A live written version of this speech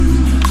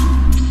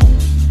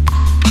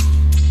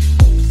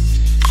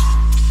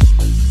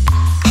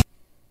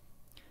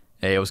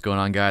what's going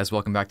on, guys?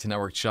 Welcome back to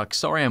Network Chuck.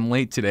 Sorry I'm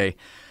late today.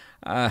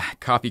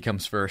 Coffee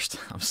comes first.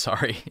 I'm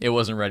sorry. It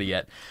wasn't ready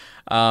yet.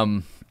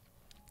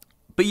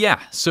 But yeah,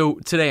 so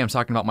today I'm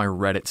talking about my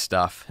Reddit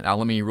stuff. Now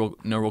let me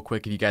know real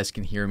quick if you guys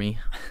can hear me.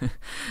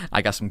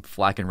 I got some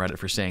flack in Reddit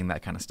for saying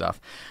that kind of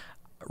stuff.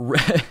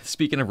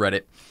 Speaking of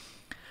Reddit,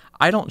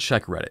 I don't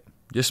check Reddit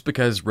just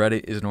because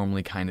Reddit is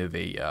normally kind of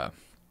a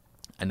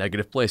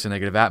negative place, a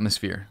negative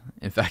atmosphere.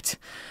 In fact,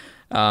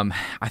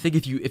 I think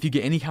if you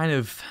get any kind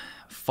of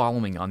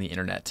following on the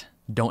internet,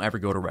 don't ever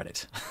go to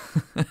Reddit.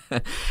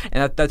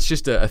 And that's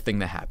just a thing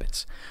that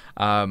happens.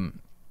 Now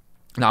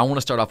I want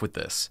to start off with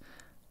this.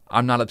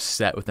 I'm not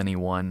upset with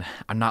anyone.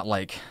 I'm not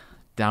like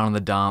down in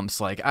the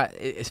dumps. Like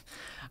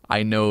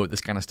I know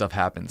this kind of stuff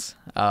happens.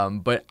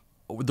 But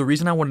the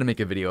reason I wanted to make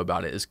a video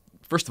about it is,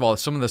 first of all,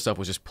 some of the stuff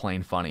was just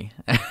plain funny,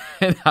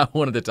 and I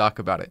wanted to talk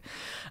about it.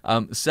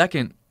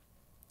 Second,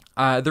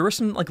 there were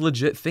some like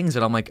legit things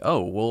that I'm like,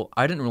 oh, well,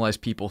 I didn't realize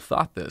people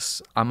thought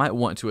this. I might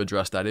want to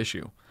address that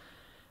issue.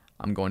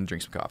 I'm going to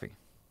drink some coffee.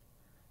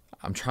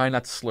 I'm trying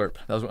not to slurp.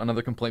 That was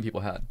another complaint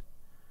people had.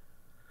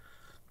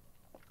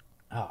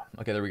 Oh,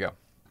 okay, there we go.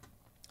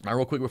 Now,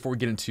 real quick before we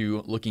get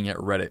into looking at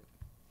Reddit,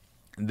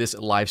 this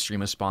live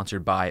stream is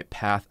sponsored by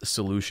Path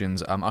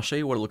Solutions. I'll show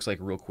you what it looks like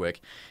real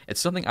quick. It's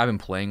something I've been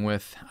playing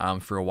with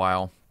for a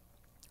while.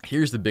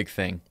 Here's the big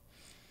thing.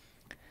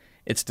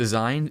 It's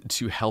designed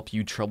to help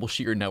you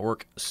troubleshoot your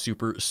network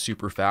super,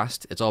 super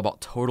fast. It's all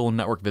about total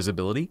network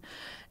visibility.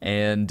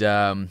 And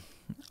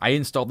I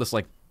installed this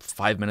like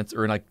 5 minutes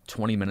or like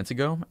 20 minutes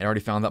ago. I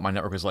already found that my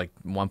network was like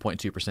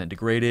 1.2%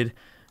 degraded.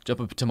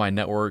 Jump up to my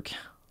network.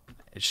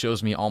 It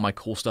shows me all my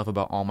cool stuff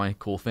about all my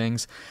cool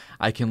things.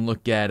 I can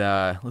look at,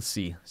 let's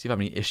see if I have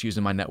any issues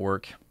in my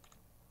network.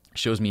 It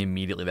shows me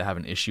immediately that I have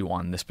an issue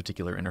on this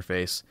particular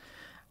interface.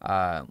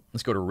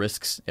 Let's go to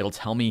risks. It'll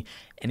tell me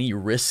any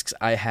risks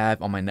I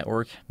have on my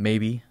network,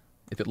 maybe,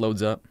 if it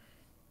loads up.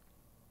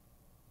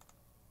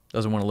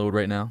 Doesn't want to load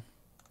right now.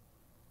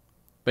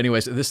 But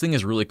anyways, this thing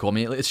is really cool. I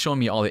mean, it's showing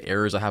me all the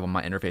errors I have on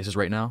my interfaces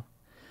right now.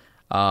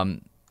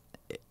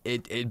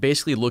 It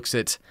basically looks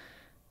at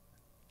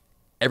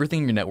everything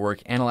in your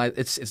network, analyze.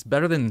 It's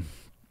better than,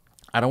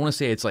 I don't want to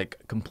say it's like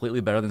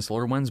completely better than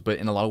SolarWinds, but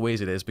in a lot of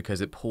ways it is,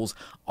 because it pulls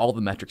all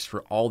the metrics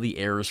for all the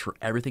errors for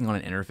everything on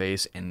an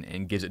interface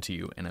and gives it to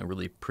you in a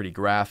really pretty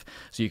graph,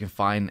 so you can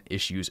find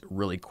issues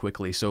really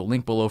quickly. So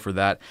link below for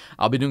that.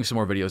 I'll be doing some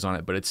more videos on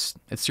it, but it's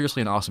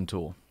seriously an awesome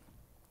tool.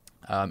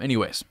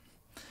 Anyways,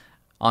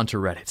 on to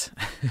Reddit.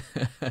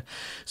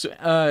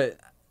 So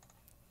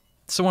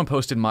someone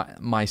posted my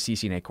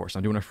CCNA course.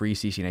 I'm doing a free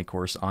CCNA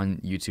course on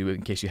YouTube,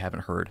 in case you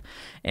haven't heard,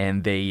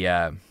 and they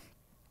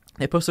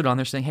posted on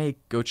there saying, hey,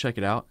 go check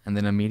it out. And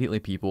then immediately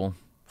people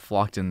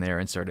flocked in there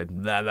and started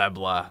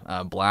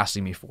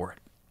blasting me for it.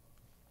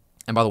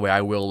 And by the way,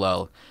 I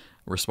will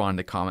respond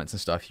to comments and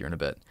stuff here in a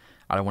bit.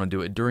 I don't want to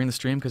do it during the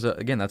stream because,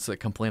 again, that's a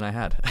complaint I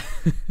had.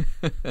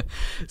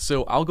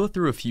 So I'll go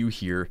through a few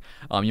here.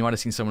 You might have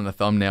seen some in the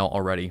thumbnail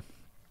already.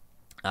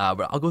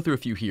 But I'll go through a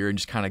few here and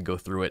just kind of go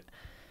through it.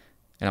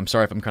 And I'm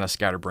sorry if I'm kind of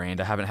scatterbrained.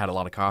 I haven't had a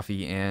lot of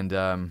coffee, and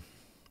I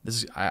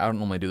don't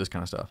normally do this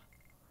kind of stuff.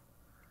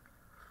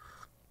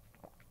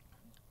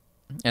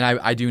 And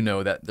I do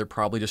know that they're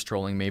probably just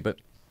trolling me, but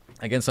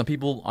again, some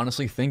people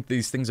honestly think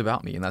these things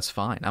about me, and that's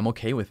fine. I'm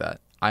okay with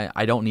that.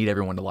 I don't need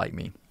everyone to like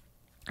me.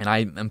 And I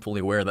am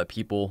fully aware that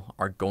people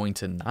are going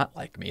to not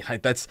like me.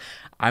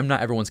 I'm not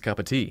everyone's cup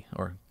of tea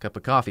or cup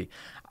of coffee.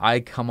 I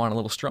come on a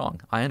little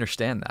strong. I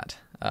understand that.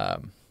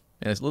 And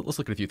let's look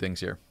at a few things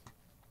here.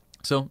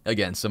 So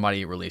again,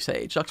 somebody released,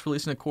 hey, Chuck's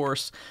releasing a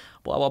course,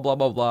 blah, blah, blah,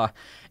 blah, blah.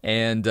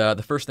 And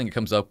the first thing it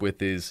comes up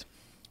with is,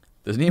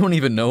 does anyone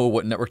even know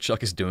what Network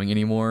Chuck is doing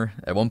anymore?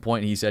 At one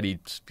point, he said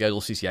he'd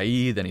schedule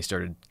CCIE, then he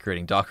started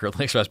creating Docker,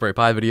 Linux, Raspberry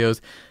Pi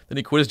videos, then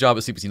he quit his job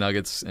at CPC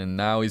Nuggets, and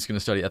now he's going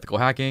to study ethical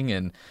hacking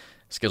and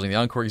scheduling the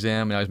Encore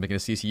exam, and now he's making a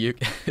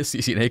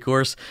CCNA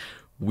course.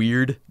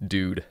 Weird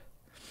dude.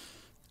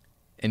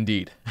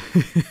 Indeed.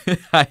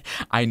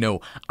 I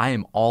know. I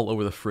am all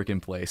over the freaking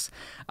place.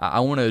 I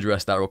want to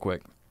address that real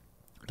quick.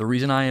 The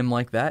reason I am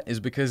like that is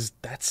because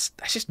that's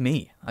just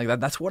me. Like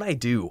that's what I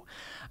do.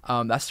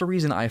 That's the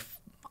reason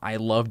I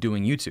love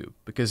doing YouTube,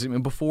 because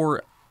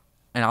before,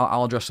 and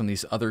I'll address some of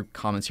these other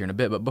comments here in a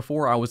bit, but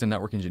before I was a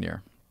network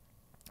engineer,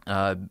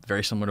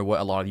 very similar to what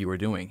a lot of you are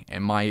doing,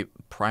 and my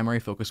primary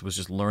focus was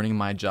just learning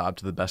my job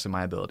to the best of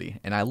my ability,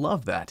 and I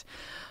love that.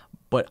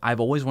 But I've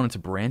always wanted to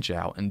branch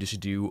out and just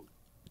do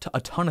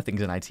a ton of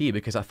things in IT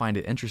because I find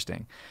it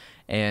interesting,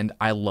 and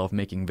I love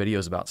making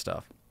videos about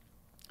stuff.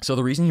 So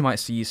the reason you might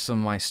see some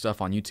of my stuff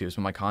on YouTube,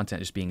 some of my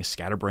content just being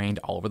scatterbrained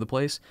all over the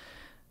place,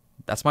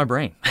 that's my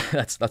brain.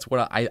 That's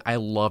what I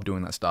love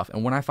doing that stuff.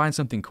 And when I find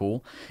something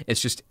cool,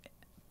 it's just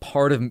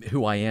part of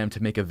who I am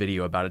to make a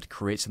video about it, to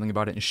create something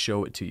about it and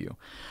show it to you.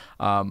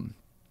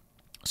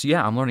 So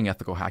yeah, I'm learning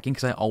ethical hacking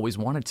because I always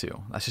wanted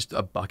to. That's just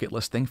a bucket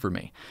list thing for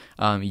me.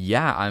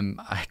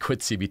 I quit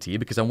CBT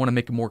because I want to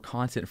make more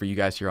content for you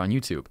guys here on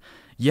YouTube.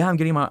 Yeah,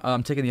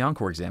 I'm taking the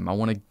Encore exam. I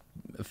want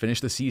to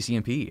finish the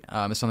CCNP.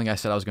 It's something I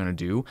said I was going to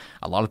do.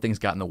 A lot of things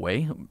got in the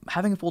way.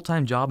 Having a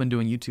full-time job and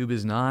doing YouTube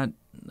is not,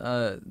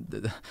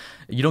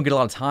 you don't get a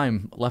lot of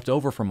time left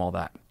over from all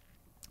that.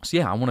 So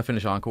yeah, I want to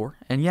finish Encore.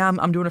 And yeah,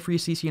 I'm doing a free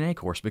CCNA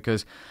course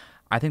because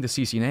I think the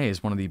CCNA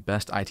is one of the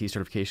best IT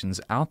certifications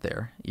out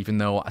there, even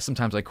though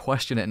sometimes I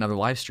question it in other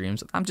live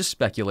streams. I'm just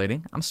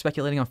speculating. I'm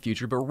speculating on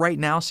future, but right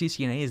now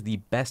CCNA is the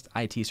best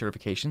IT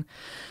certification,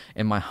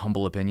 in my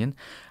humble opinion,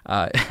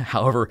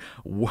 however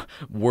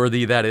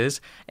worthy that is.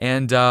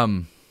 And I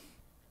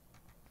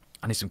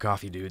need some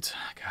coffee, dudes.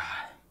 God.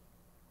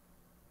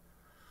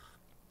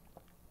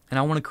 And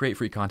I want to create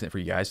free content for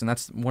you guys, and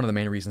that's one of the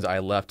main reasons I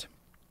left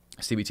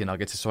CBT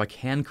Nuggets, so I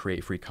can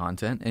create free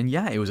content. And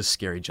yeah, it was a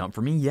scary jump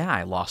for me. Yeah,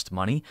 I lost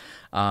money.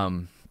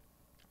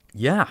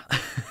 Yeah,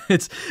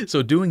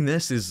 so doing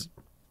this is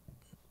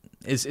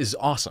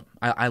awesome.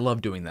 I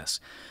love doing this.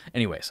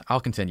 Anyways,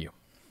 I'll continue.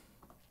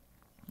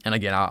 And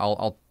again,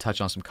 I'll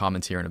touch on some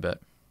comments here in a bit.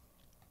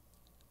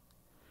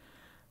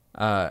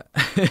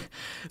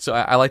 So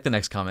I like the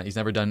next comment. He's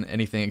never done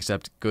anything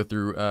except get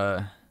through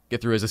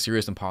as a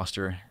serious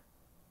imposter.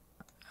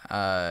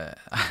 A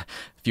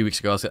few weeks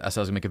ago, I said I was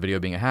going to make a video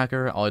being a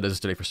hacker. All he does is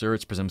study for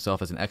certs, present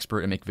himself as an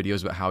expert, and make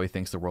videos about how he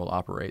thinks the world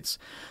operates.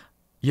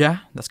 Yeah,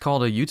 that's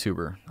called a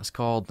YouTuber. That's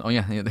called, oh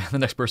yeah, the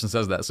next person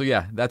says that. So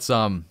yeah, that's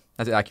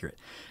accurate.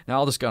 Now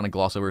I'll just kind of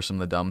gloss over some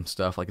of the dumb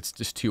stuff, like it's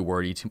just too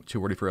wordy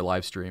for a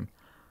live stream.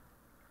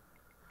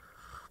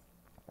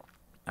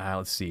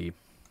 Let's see.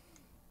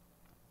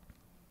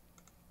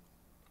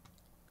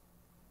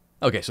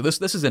 Okay, so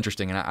this is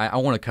interesting, and I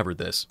want to cover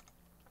this.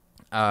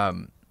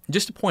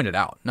 Just to point it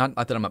out, not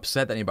that I'm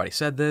upset that anybody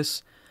said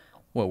this.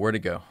 Well, where'd it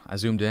go? I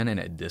zoomed in and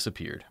it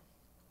disappeared.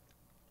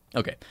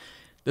 Okay,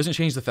 doesn't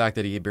change the fact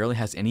that he barely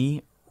has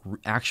any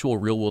actual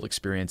real-world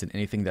experience in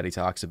anything that he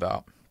talks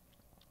about.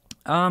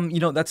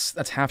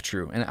 That's half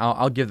true, and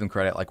I'll give them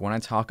credit. Like when I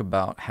talk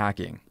about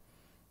hacking,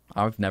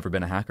 I've never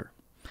been a hacker.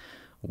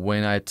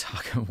 When I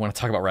talk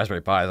about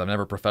Raspberry Pis, I've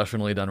never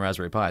professionally done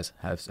Raspberry Pis.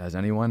 Has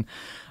anyone?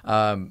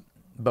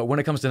 But when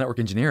it comes to network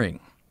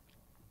engineering,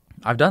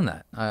 I've done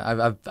that.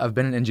 I've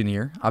been an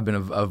engineer. I've been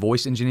a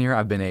voice engineer.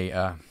 I've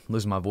been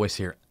losing my voice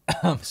here.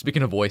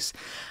 Speaking of voice,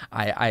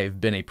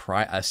 I've been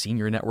a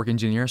senior network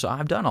engineer. So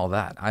I've done all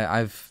that.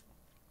 I've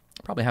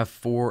probably have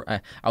I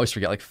always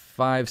forget, like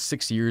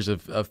 5-6 years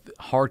of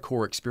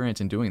hardcore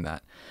experience in doing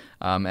that.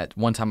 At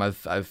one time,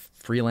 I've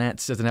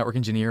freelanced as a network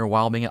engineer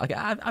while being like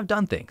I've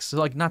done things. So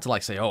like not to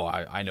like say, oh,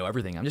 I know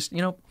everything. I'm just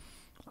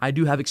I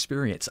do have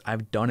experience.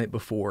 I've done it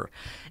before,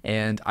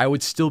 and I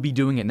would still be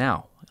doing it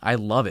now. I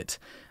love it.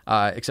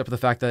 Except for the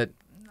fact that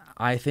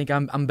I think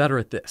I'm better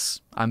at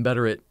this. I'm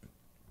better at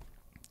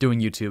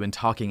doing YouTube and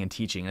talking and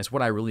teaching. It's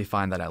what I really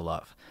find that I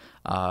love,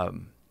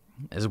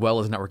 as well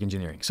as network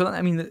engineering. So,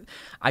 I mean,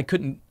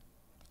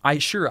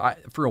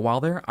 for a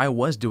while there, I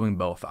was doing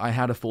both. I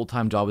had a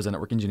full-time job as a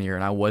network engineer,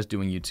 and I was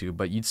doing YouTube,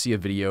 but you'd see a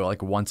video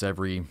like once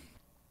every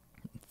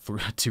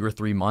 2 or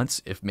 3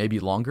 months, if maybe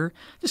longer,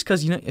 just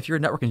because, if you're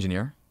a network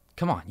engineer,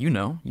 come on,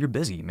 you're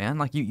busy, man.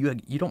 Like you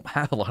don't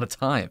have a lot of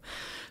time.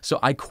 So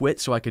I quit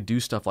so I could do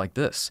stuff like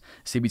this.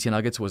 CBT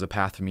Nuggets was a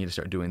path for me to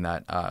start doing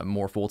that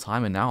more full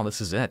time, and now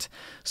this is it.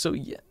 So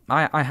yeah,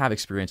 I have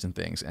experience in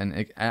things,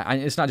 and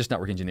it's not just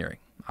network engineering.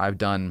 I've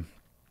done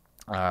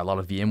a lot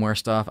of VMware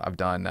stuff. I've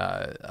done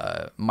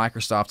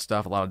Microsoft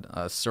stuff, a lot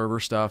of server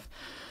stuff.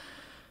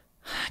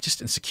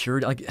 Just in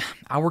security, like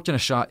I worked in a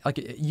shop, like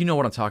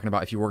what I'm talking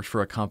about. If you worked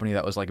for a company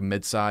that was like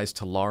mid-sized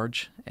to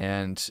large,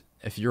 and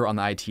if you're on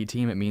the IT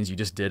team, it means you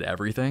just did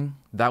everything.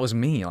 That was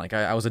me. Like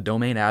I was a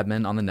domain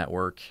admin on the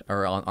network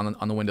or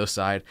on the Windows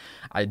side.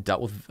 I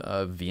dealt with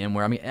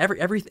VMware. I mean,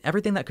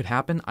 everything that could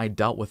happen, I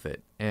dealt with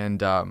it. And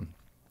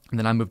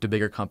then I moved to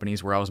bigger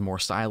companies where I was more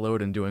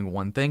siloed and doing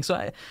one thing.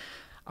 So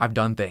I've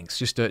done things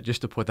just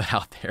to put that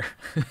out there.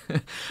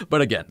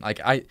 But again,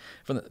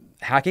 from the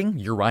hacking,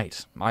 you're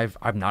right.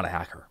 I'm not a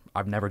hacker.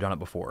 I've never done it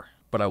before,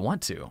 but I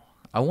want to.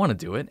 I want to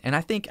do it, and I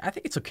think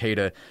it's okay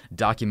to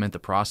document the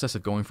process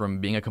of going from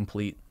being a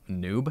complete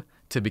noob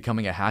to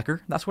becoming a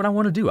hacker. That's what I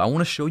want to do. I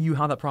want to show you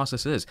how that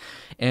process is,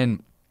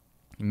 and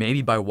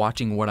maybe by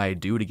watching what I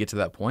do to get to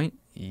that point,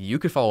 you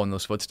could follow in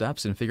those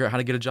footsteps and figure out how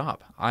to get a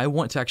job. I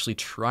want to actually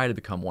try to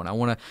become one. I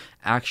want to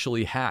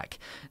actually hack.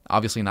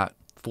 Obviously not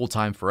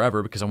full-time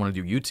forever because I want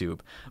to do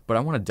YouTube, but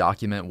I want to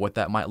document what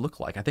that might look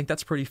like. I think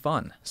that's pretty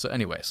fun. So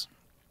anyways,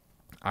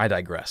 I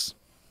digress.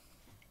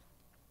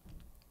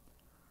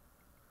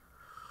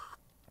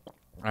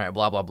 All right,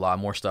 blah, blah, blah,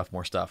 more stuff.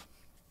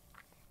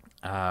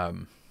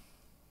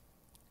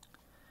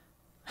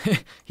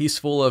 He's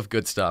full of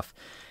good stuff.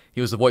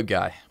 He was the VoIP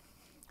guy.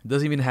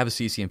 Doesn't even have a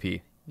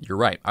CCNP. You're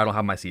right, I don't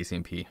have my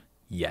CCNP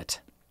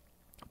yet,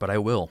 but I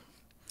will.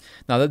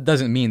 Now, that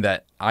doesn't mean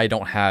that I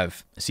don't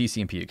have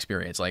CCNP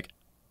experience. Like,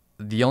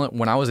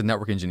 when I was a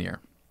network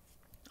engineer,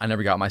 I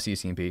never got my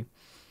CCNP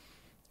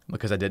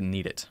because I didn't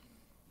need it.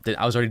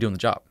 I was already doing the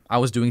job. I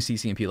was doing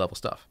CCNP level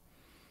stuff.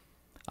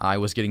 I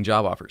was getting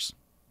job offers.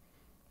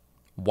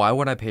 Why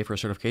would I pay for a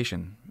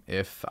certification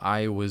if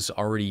I was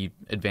already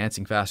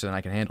advancing faster than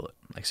I can handle it?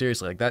 Like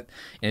seriously, like that.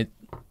 And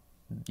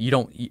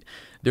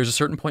there's a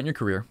certain point in your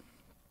career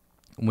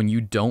when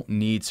you don't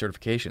need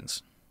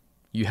certifications.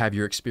 You have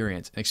your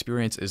experience.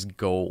 Experience is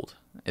gold.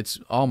 It's,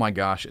 oh my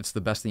gosh, it's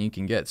the best thing you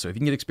can get. So if you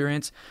can get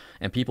experience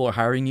and people are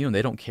hiring you and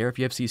they don't care if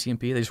you have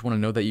CCNP, they just want to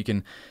know that you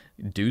can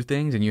do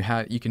things and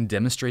you can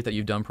demonstrate that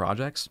you've done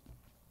projects.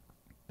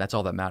 That's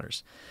all that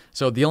matters.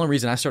 So the only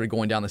reason I started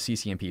going down the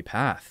CCNP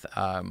path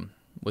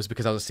was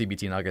because I was at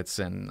CBT Nuggets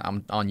and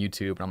I'm on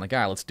YouTube and I'm like,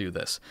 let's do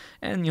this.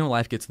 And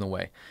life gets in the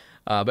way.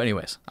 But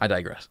anyways, I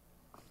digress.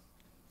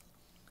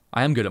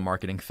 I am good at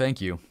marketing.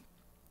 Thank you.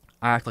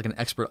 I act like an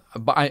expert,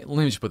 but let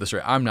me just put this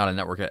right. I'm not an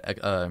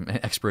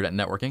expert at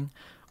networking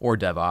or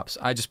DevOps.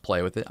 I just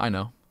play with it. I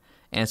know.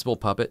 Ansible,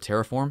 Puppet,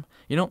 Terraform,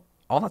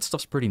 all that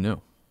stuff's pretty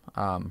new,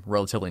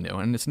 relatively new,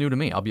 and it's new to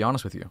me. I'll be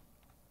honest with you.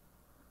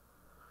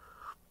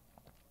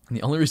 And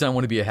the only reason I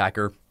want to be a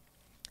hacker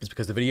is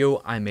because the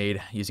video I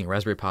made using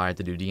Raspberry Pi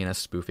to do DNS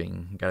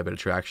spoofing got a bit of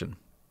traction.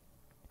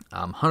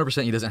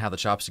 100% he doesn't have the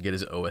chops to get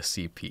his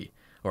OSCP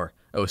or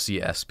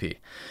OCSP.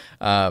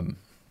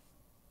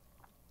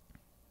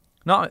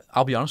 No,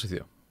 I'll be honest with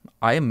you.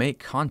 I make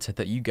content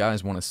that you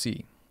guys want to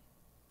see.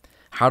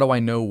 How do I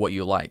know what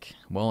you like?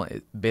 Well,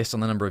 based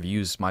on the number of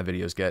views my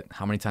videos get,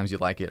 how many times you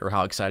like it, or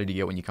how excited you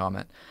get when you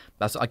comment.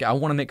 That's like, I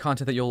want to make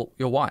content that you'll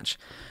watch.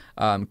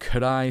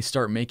 Could I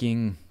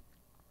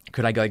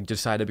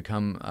decide to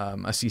become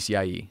a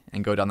CCIE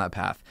and go down that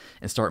path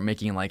and start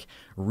making like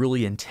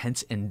really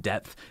intense,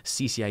 in-depth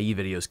CCIE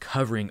videos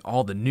covering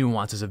all the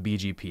nuances of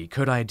BGP?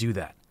 Could I do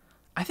that?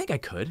 I think I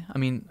could. I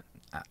mean,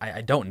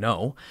 I don't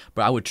know,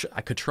 but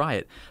I could try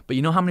it. But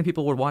you know how many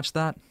people would watch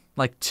that?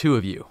 Like 2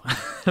 of you.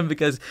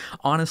 Because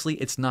honestly,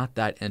 it's not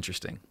that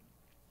interesting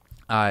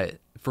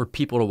for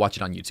people to watch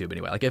it on YouTube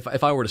anyway. Like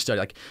if I were to study,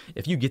 like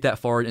if you get that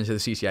far into the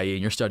CCIE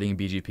and you're studying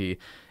BGP,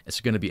 it's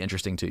going to be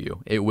interesting to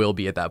you. It will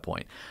be at that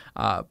point.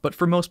 But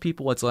for most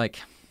people, it's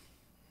like,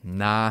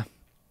 nah.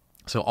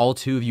 So all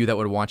 2 of you that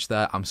would watch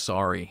that, I'm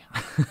sorry.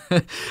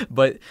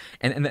 But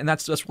and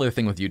that's really the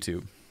thing with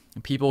YouTube.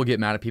 People get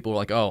mad at people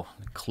like, oh,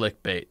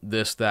 clickbait,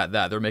 this, that.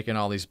 They're making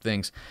all these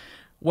things.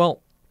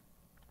 Well,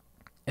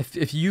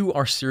 if you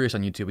are serious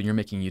on YouTube and you're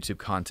making YouTube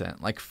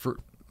content, like for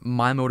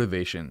my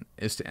motivation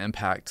is to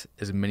impact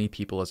as many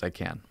people as I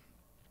can.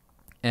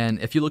 And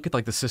if you look at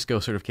like the Cisco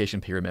certification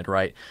pyramid,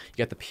 right? You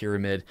got the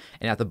pyramid,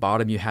 and at the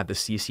bottom you have the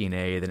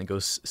CCNA, then it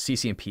goes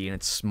CCNP, and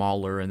it's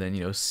smaller, and then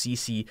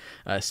CCIE,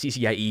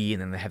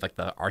 and then they have like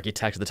the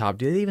architect at the top.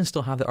 Do they even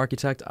still have the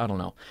architect? I don't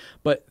know,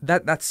 but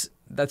that's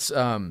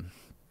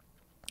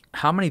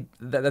how many,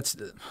 that's,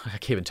 I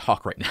can't even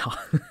talk right now.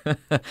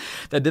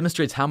 That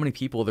demonstrates how many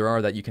people there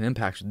are that you can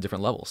impact at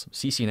different levels.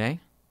 CCNA,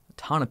 a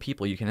ton of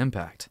people you can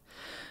impact.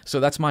 So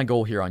that's my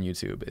goal here on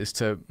YouTube, is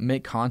to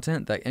make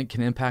content that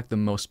can impact the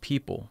most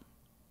people.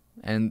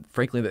 And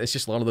frankly, it's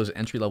just a lot of those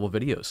entry-level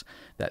videos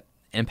that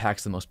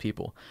impacts the most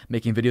people.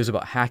 Making videos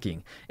about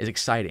hacking is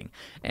exciting.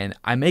 And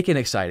I make it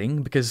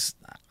exciting because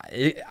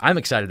I'm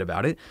excited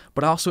about it,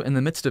 but also in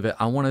the midst of it,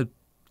 I want to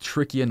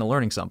trick you into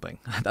learning something.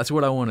 That's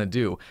what I want to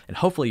do. And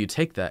hopefully you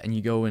take that and you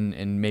go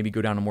and maybe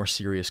go down a more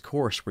serious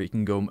course where you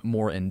can go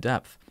more in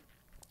depth.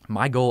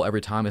 My goal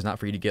every time is not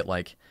for you to get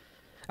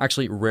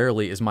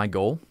rarely is my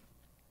goal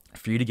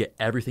for you to get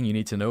everything you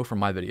need to know from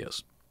my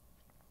videos.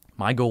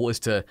 My goal is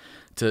to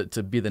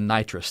be the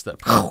nitrous, the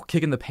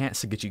kick in the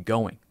pants to get you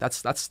going.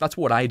 That's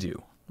what I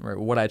do, right?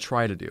 What I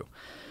try to do.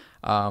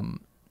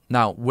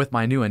 Now, with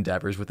my new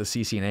endeavors, with the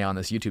CCNA on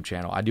this YouTube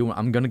channel,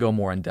 I'm going to go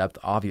more in depth,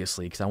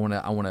 obviously, because I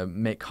want to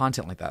make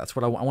content like that. That's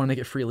what I want to make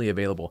it freely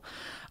available.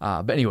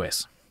 But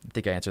anyways, I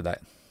think I answered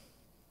that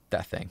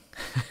thing.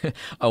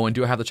 Oh, and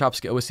do I have the chops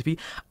to get OSCP?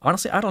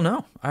 Honestly, I don't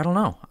know.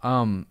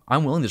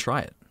 I'm willing to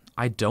try it.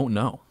 I don't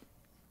know.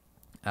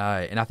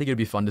 And I think it'd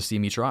be fun to see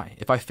me try.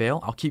 If I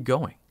fail, I'll keep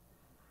going.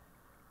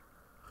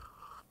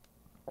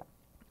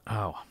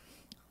 Oh.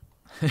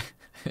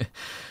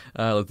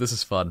 This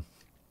is fun.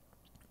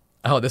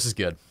 Oh, this is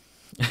good.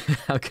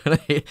 I'm going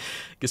to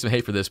get some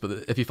hate for this,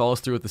 but if he follows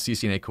through with the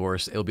CCNA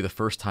course, it'll be the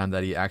first time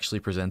that he actually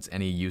presents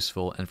any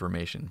useful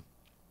information.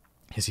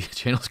 His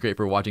channel's great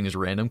for watching his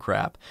random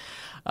crap,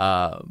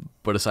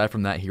 but aside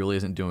from that, he really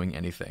isn't doing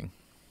anything.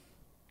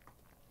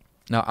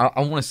 Now, I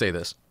want to say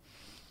this.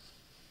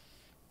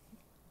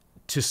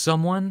 To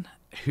someone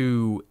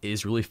who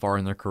is really far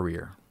in their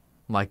career,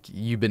 like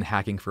you've been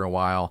hacking for a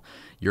while,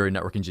 you're a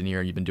network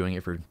engineer, you've been doing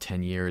it for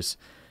 10 years,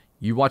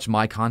 you watch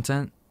my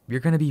content, you're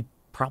going to be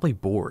probably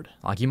bored.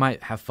 Like you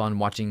might have fun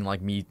watching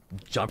like me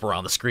jump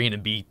around the screen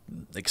and be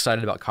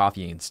excited about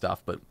coffee and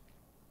stuff, but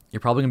you're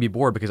probably going to be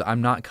bored because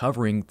I'm not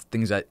covering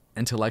things that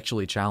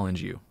intellectually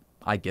challenge you.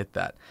 I get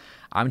that.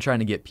 I'm trying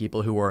to get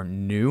people who are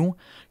new,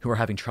 who are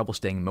having trouble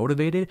staying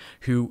motivated,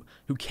 who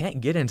can't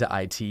get into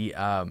IT,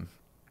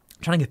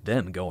 trying to get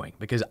them going,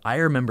 because I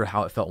remember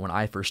how it felt when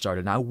I first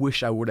started, and I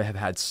wish I would have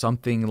had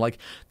something like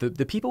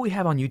the people we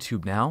have on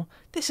YouTube now.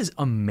 This is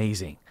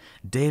amazing.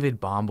 David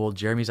Bombal,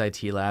 Jeremy's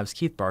IT Labs,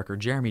 Keith Barker,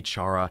 Jeremy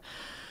Chara,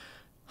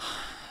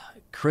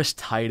 Chris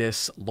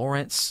Titus,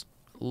 Lawrence,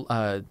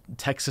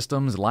 Tech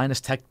Systems,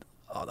 Linus Tech.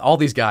 all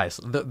these guys,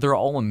 they're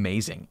all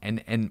amazing,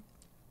 and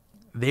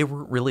they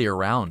were really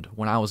around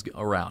when I was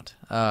around,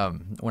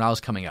 when I was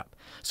coming up.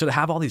 So to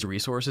have all these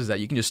resources that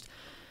you can just,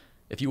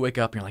 if you wake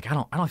up and you're like,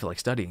 I don't feel like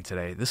studying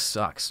today, this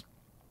sucks,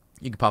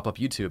 you can pop up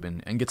YouTube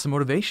and get some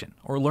motivation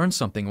or learn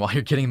something while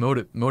you're getting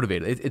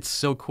motivated. It's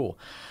so cool.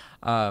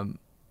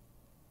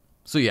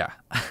 So yeah,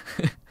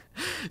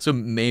 so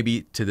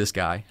maybe to this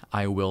guy,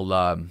 I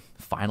will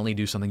finally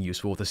do something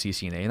useful with the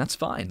CCNA, and that's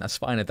fine. That's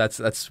fine. If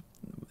that's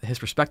his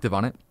perspective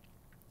on it.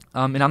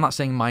 And I'm not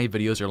saying my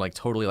videos are like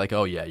totally like,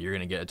 oh yeah, you're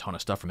gonna get a ton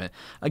of stuff from it.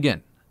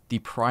 Again, the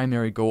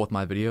primary goal with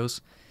my videos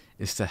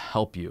is to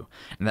help you,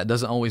 and that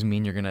doesn't always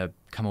mean you're gonna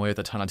come away with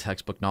a ton of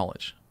textbook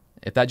knowledge.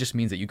 If that just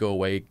means that you go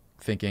away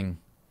thinking,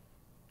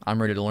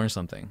 I'm ready to learn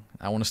something,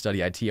 I want to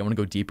study IT, I want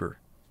to go deeper,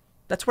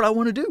 that's what I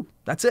want to do.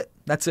 That's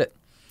it.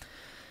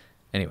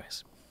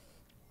 Anyways,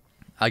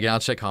 again, I'll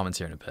check comments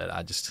here in a bit.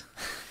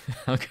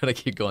 I'm gonna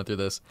keep going through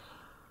this.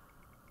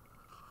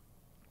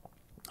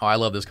 Oh, I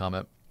love this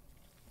comment.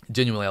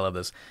 Genuinely, I love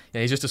this.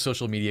 Yeah, he's just a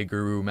social media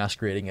guru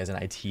masquerading as an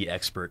IT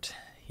expert.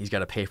 He's got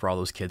to pay for all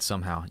those kids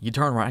somehow. You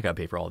turn around, I got to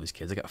pay for all these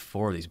kids. I got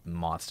 4 of these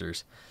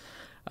monsters.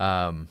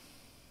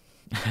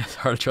 It's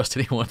hard to trust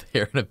anyone with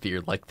hair and a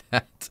beard like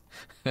that.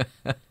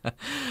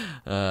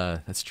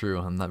 That's true.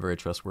 I'm not very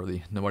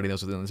trustworthy. Nobody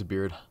knows what's in this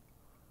beard.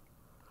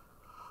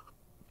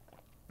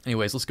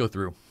 Anyways, let's go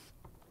through.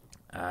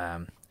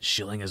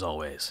 Shilling as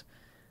always.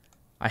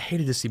 I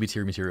hated this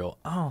CBT material.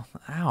 Oh,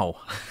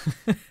 ow.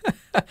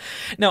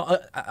 Now,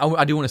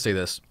 I do want to say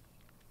this.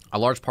 A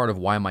large part of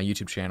why my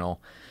YouTube channel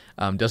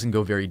doesn't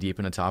go very deep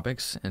into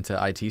topics, into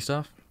IT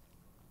stuff,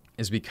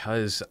 is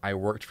because I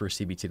worked for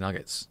CBT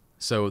Nuggets.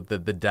 So the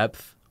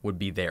depth would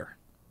be there.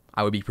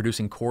 I would be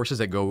producing courses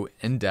that go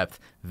in depth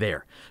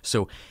there.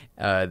 So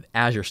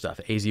Azure stuff,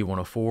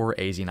 AZ104,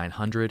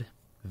 AZ900,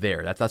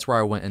 there. That's where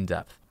I went in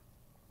depth.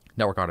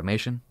 Network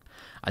automation.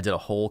 I did a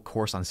whole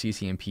course on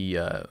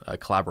CCNP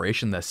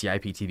collaboration, the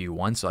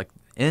CIP-TV1. So like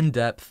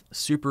in-depth,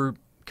 super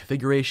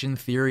configuration,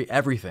 theory,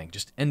 everything.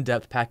 Just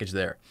in-depth package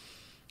there.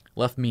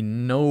 Left me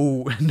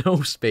no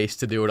space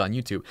to do it on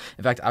YouTube.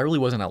 In fact, I really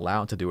wasn't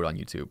allowed to do it on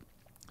YouTube.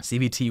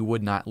 CBT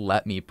would not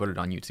let me put it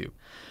on YouTube.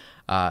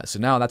 So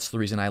now that's the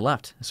reason I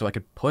left. So I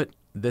could put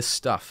this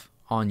stuff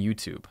on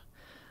YouTube.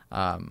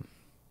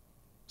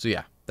 So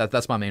yeah,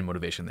 that's my main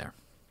motivation there.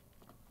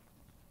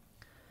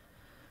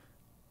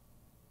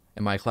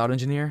 Am I a cloud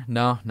engineer?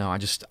 No,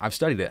 I've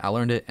studied it, I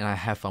learned it, and I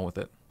have fun with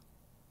it.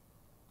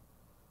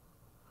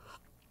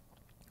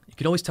 You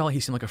could always tell he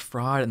seemed like a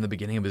fraud in the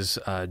beginning of his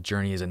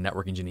journey as a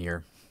network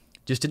engineer.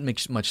 Just didn't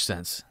make much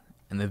sense.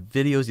 And the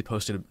videos he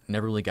posted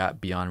never really got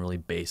beyond really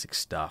basic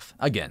stuff.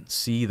 Again,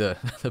 see the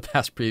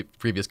past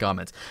previous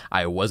comments.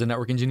 I was a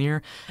network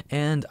engineer,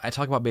 and I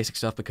talk about basic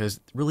stuff because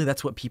really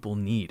that's what people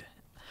need.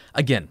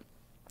 Again,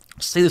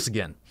 I'll say this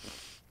again.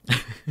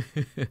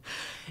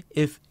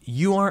 If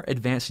you are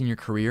advancing your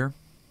career,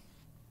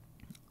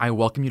 I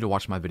welcome you to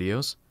watch my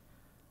videos,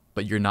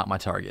 but you're not my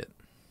target.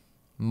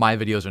 My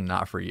videos are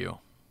not for you.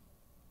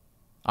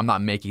 I'm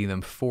not making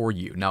them for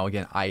you. Now,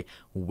 again, I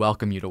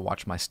welcome you to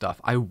watch my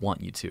stuff. I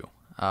want you to.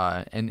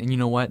 And you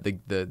know what?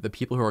 The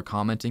people who are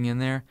commenting in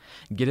there,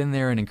 get in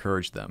there and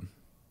encourage them.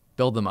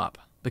 Build them up.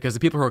 Because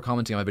the people who are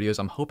commenting on my videos,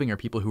 I'm hoping are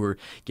people who are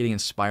getting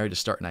inspired to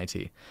start in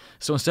IT.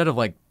 So instead of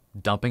like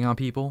dumping on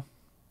people,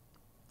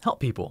 help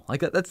people.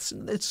 Like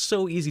it's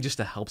so easy just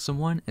to help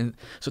someone. And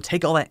so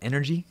take all that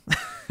energy,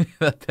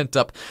 that pent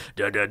up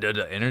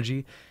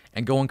energy,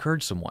 and go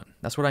encourage someone.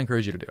 That's what I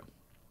encourage you to do.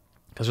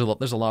 Because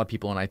there's a lot of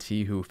people in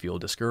IT who feel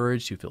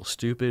discouraged, who feel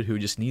stupid, who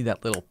just need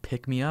that little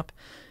pick-me-up.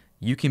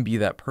 You can be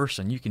that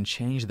person. You can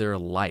change their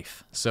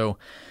life. So,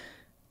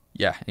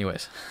 yeah,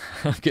 anyways,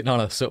 I'm getting on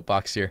a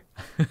soapbox here.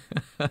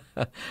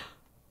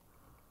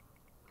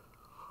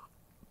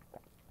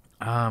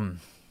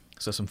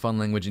 So some fun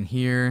language in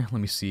here.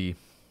 Let me see.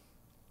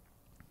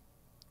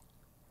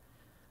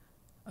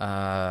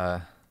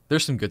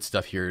 There's some good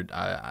stuff here.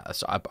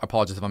 So I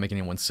apologize if I'm making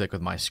anyone sick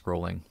with my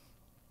scrolling.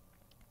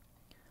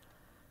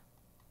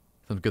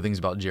 Some good things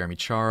about Jeremy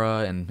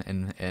Chara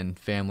and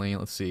family.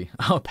 Let's see.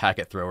 Oh,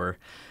 packet thrower.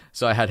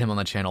 So I had him on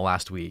the channel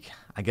last week.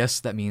 I guess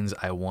that means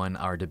I won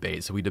our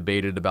debate. So we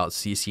debated about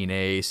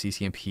CCNA,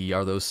 CCNP.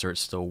 Are those certs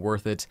still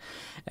worth it?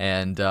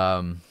 And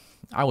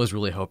I was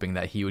really hoping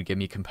that he would give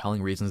me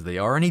compelling reasons they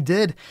are, and he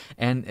did.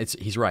 And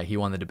he's right. He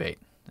won the debate.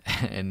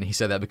 And he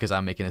said that because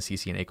I'm making a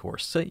CCNA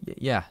course. So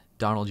yeah,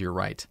 Donald, you're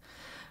right.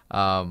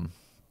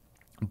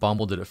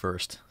 Bumble did it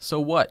first. So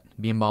what?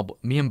 Me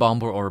and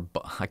Bumble are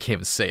I can't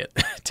even say it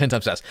 10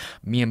 times fast.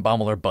 Me and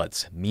Bumble are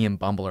buds. Me and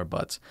Bumble are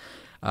buds.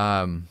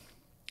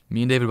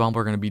 Me and David Bumble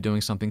are going to be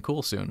doing something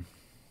cool soon.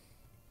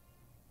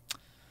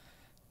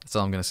 That's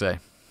all I'm going to say.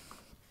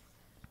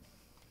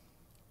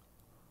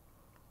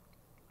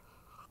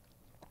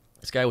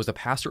 This guy was a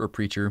pastor or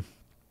preacher.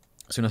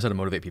 So knows how to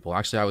motivate people.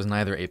 Actually, I was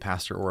neither a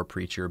pastor or a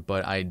preacher,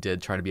 but I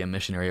did try to be a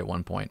missionary at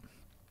one point.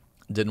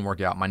 Didn't work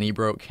out. My knee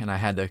broke, and I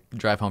had to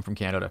drive home from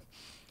Canada.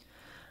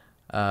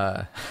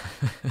 Don't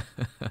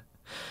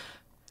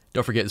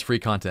forget, it's free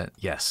content.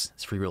 Yes,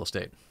 it's free real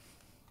estate.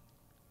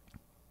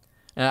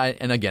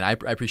 And again, I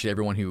appreciate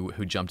everyone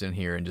who jumped in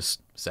here and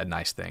just said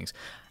nice things.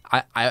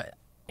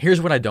 Here's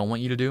what I don't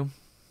want you to do.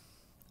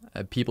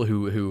 People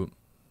who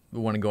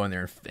want to go in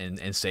there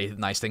and say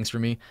nice things for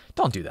me,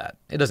 don't do that.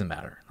 It doesn't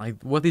matter.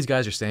 Like, what these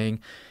guys are saying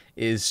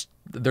is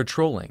they're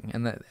trolling,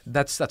 and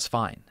that's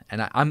fine.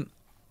 And I'm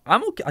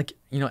okay. Like,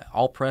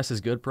 all press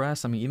is good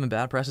press. I mean, even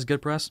bad press is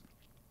good press.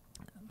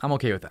 I'm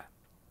okay with that.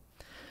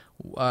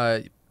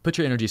 Put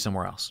your energy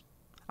somewhere else.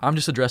 I'm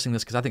just addressing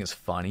this because I think it's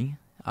funny.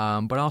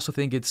 But I also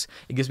think it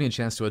gives me a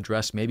chance to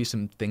address maybe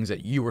some things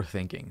that you were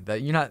thinking,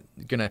 that you're not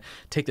going to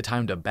take the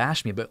time to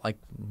bash me, but like,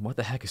 what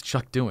the heck is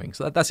Chuck doing?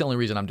 So that's the only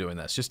reason I'm doing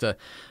this, just to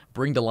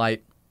bring to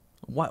light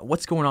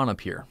what's going on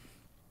up here.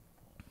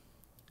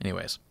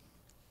 Anyways.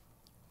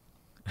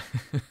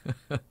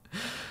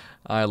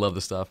 I love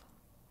this stuff.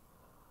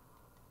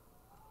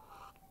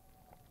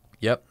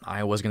 Yep,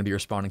 I was going to be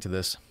responding to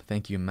this.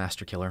 Thank you,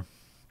 Master Killer.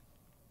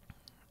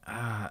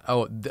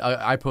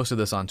 I posted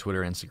this on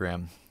Twitter and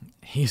Instagram.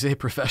 He's a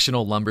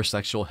professional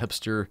lumbersexual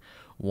hipster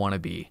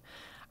wannabe.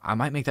 I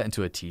might make that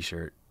into a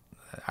t-shirt.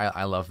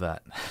 I love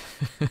that.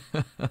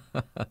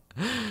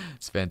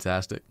 It's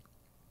fantastic.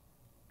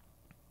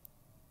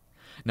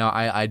 Now,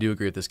 I do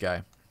agree with this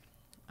guy.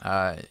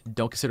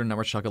 Don't consider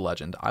Network Chuck a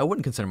legend. I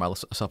wouldn't consider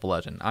myself a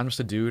legend. I'm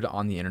just a dude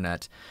on the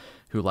internet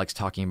who likes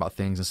talking about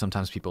things, and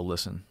sometimes people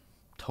listen.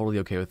 Totally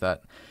okay with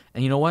that.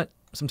 And you know what?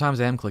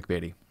 Sometimes I am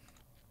clickbaity.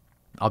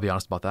 I'll be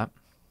honest about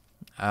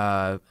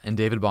that. And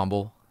David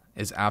Bombal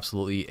is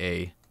absolutely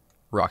a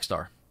rock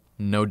star.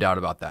 No doubt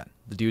about that.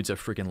 The dude's a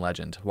freaking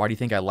legend. Why do you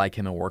think I like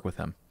him and work with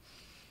him?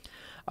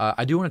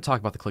 I do want to talk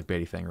about the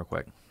clickbaity thing real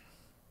quick.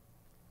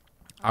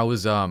 I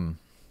was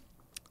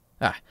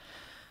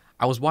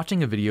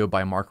watching a video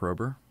by Mark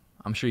Rober.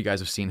 I'm sure you guys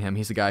have seen him.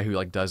 He's the guy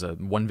who does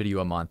one video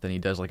a month, and he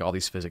does all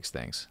these physics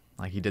things.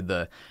 Like, he did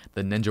the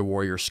Ninja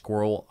Warrior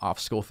squirrel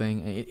obstacle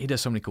thing. He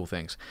does so many cool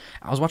things.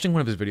 I was watching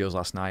one of his videos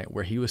last night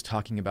where he was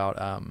talking about,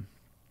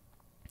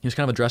 he was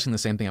kind of addressing the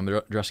same thing I'm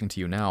addressing to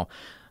you now.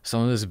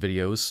 Some of his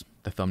videos,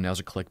 the thumbnails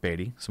are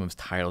clickbaity. Some of his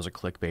titles are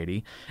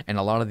clickbaity. And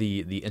a lot of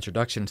the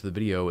introduction to the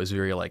video is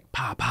very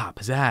pop,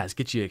 pizzazz,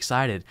 get you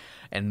excited.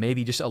 And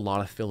maybe just a lot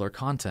of filler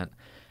content.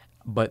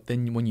 But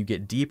then when you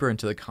get deeper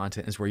into the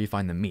content is where you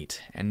find the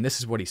meat. And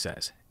this is what he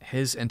says.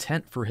 His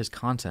intent for his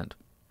content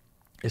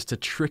is to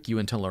trick you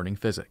into learning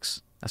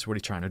physics. That's what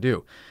he's trying to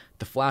do.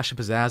 The flash of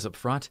pizzazz up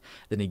front,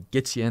 then he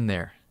gets you in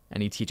there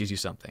and he teaches you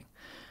something.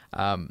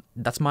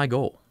 That's my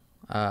goal.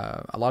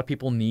 A lot of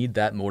people need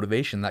that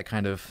motivation, that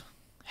kind of,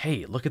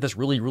 hey, look at this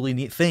really, really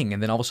neat thing.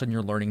 And then all of a sudden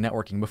you're learning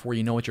networking before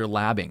you know it, you're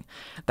labbing.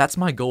 That's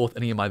my goal with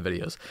any of my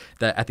videos.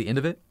 That at the end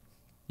of it,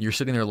 you're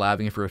sitting there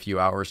labbing for a few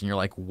hours and you're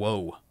like,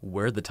 whoa,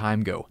 where'd the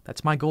time go?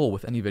 That's my goal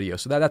with any video.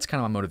 So that's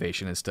kind of my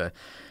motivation, is to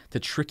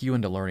trick you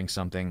into learning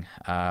something.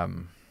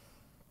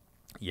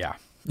 Yeah.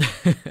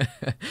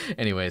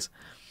 Anyways.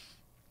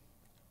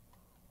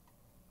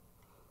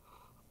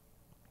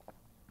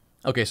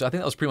 Okay, so I think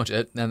that was pretty much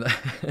it. And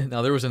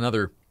now there was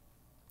another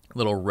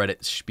little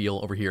Reddit spiel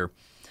over here.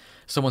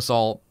 Someone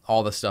saw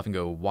all this stuff and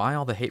go, why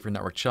all the hate for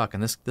Network Chuck?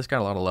 And this got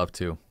a lot of love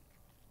too.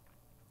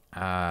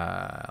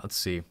 Let's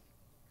see.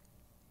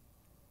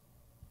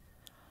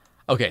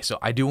 Okay, so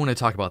I do want to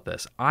talk about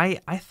this. I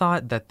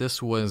thought that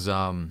this was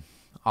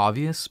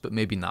obvious, but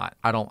maybe not.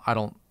 I don't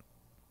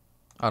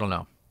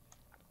know.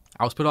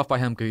 I was put off by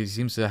him because he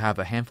seems to have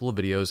a handful of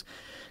videos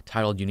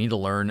titled "You Need to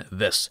Learn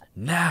This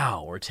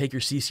Now" or "Take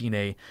Your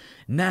CCNA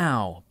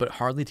Now," but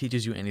hardly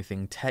teaches you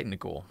anything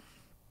technical.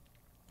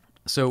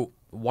 So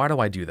why do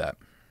I do that?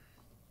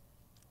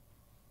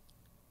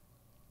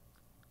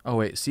 Oh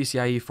wait,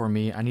 CCIE for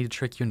me. I need to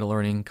trick you into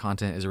learning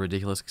content is a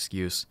ridiculous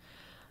excuse.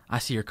 I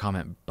see your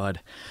comment,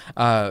 bud.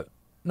 No,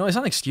 it's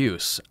not an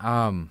excuse.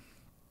 I'm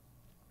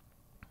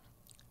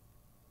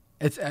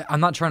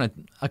not trying to.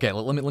 Okay,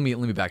 let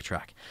me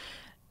backtrack.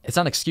 It's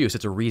not an excuse.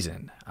 It's a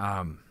reason.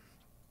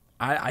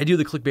 I do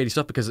the clickbaity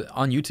stuff because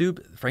on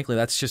YouTube, frankly,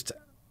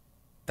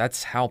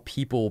 that's how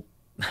people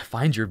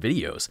find your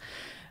videos.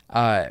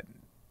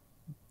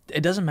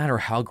 It doesn't matter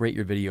how great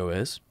your video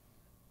is.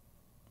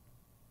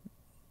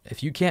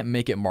 If you can't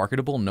make it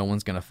marketable, no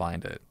one's gonna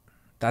find it.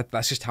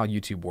 That's just how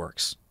YouTube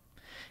works.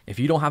 If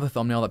you don't have a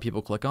thumbnail that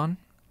people click on,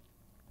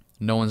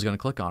 no one's going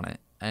to click on it,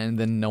 and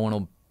then no one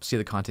will see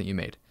the content you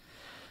made.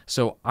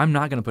 So I'm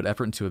not going to put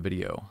effort into a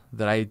video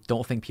that I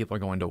don't think people are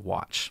going to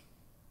watch.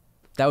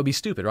 That would be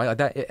stupid, right? Like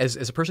that,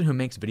 as a person who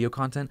makes video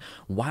content,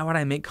 why would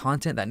I make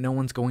content that no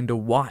one's going to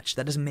watch?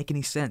 That doesn't make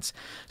any sense.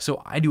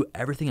 So I do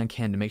everything I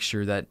can to make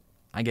sure that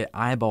I get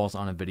eyeballs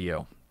on a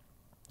video.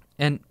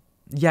 And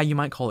yeah, you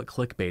might call it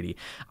clickbaity.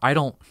 I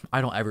don't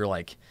ever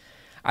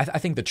I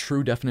think the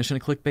true definition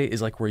of clickbait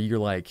is where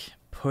you're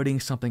putting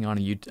something on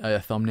a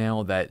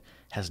thumbnail that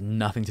has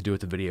nothing to do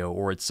with the video,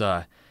 or it's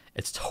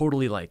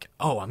totally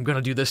oh, I'm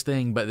gonna do this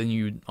thing, but then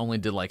you only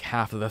did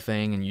half of the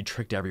thing and you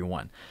tricked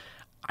everyone.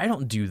 I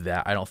don't do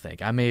that. I don't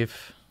think. I may have,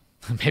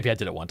 maybe I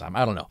did it one time.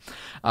 I don't know.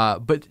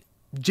 But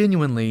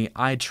genuinely,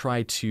 I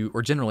try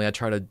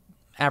to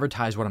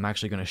advertise what I'm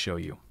actually going to show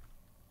you.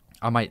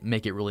 I might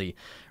make it really,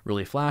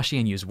 really flashy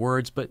and use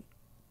words, but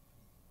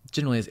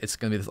generally it's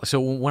going to be this. So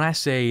when I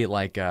say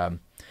like, you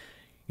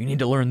need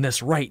to learn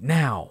this right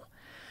now,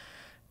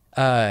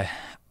 I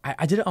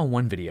did it on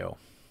one video,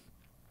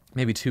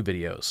 maybe two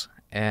videos.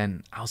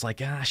 And I was like,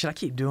 should I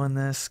keep doing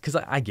this? Because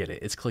I get it.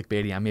 It's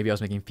clickbaity. Maybe I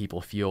was making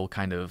people feel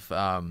kind of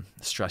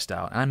stressed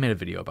out. And I made a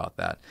video about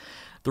that.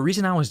 The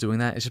reason I was doing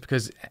that is just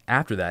because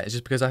after that, it's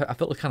just because I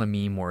felt it was kind of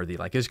meme worthy.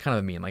 Like, it was kind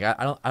of meme. Like,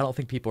 I don't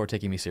think people are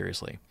taking me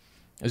seriously.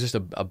 It was just a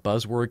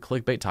buzzword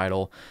clickbait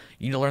title.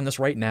 You need to learn this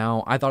right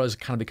now. I thought it was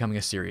kind of becoming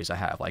a series I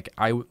have. Like,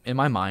 in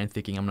my mind,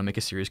 thinking I'm going to make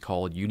a series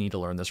called You Need to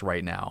Learn This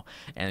Right Now.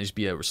 And it'd just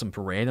be some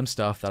random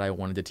stuff that I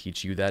wanted to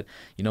teach you that,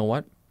 you know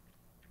what?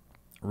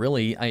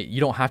 Really,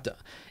 you don't have to,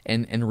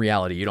 in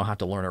reality, you don't have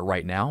to learn it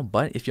right now,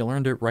 but if you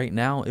learned it right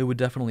now, it would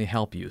definitely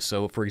help you.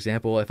 So, for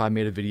example, if I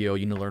made a video,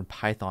 you need to learn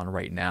Python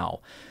right now.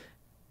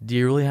 Do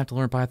you really have to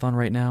learn Python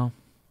right now?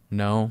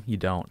 No, you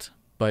don't.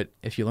 But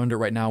if you learned it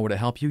right now, would it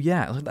help you?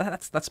 Yeah,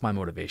 that's my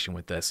motivation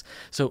with this.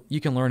 So you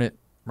can learn it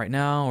right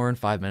now or in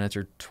 5 minutes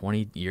or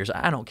 20 years.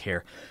 I don't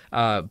care.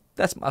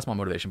 That's my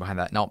motivation behind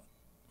that. Now,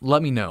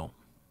 let me know.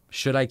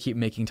 Should I keep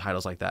making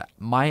titles like that?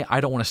 I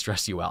don't want to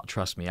stress you out,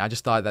 trust me. I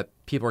just thought that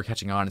people are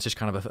catching on. It's just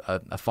kind of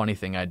a funny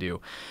thing I do.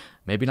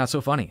 Maybe not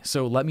so funny.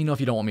 So let me know if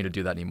you don't want me to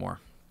do that anymore.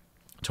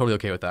 Totally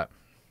okay with that.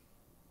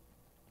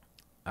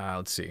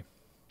 Let's see.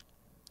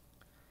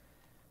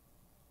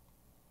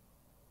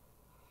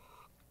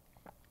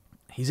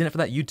 He's in it for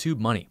that YouTube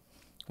money,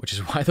 which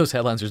is why those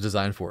headlines are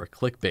designed for.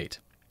 Clickbait.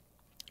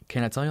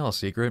 Can I tell you all a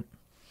secret?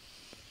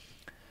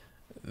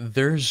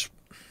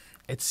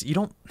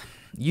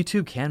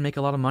 YouTube can make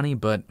a lot of money,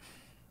 but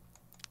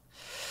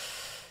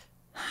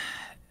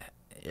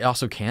it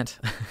also can't.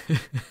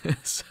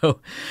 So,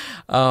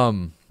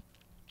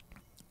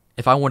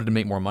 if I wanted to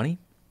make more money,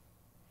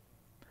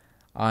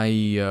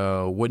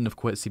 I wouldn't have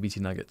quit CBT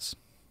Nuggets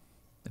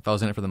if I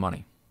was in it for the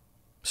money.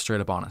 Straight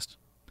up honest.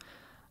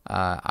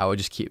 I would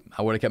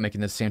have kept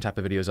making the same type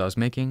of videos I was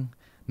making,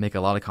 make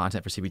a lot of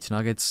content for CBT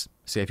Nuggets.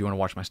 Say if you want to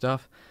watch my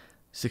stuff,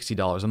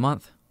 $60 a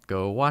month,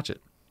 go watch it.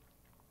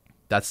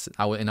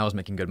 I was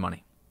making good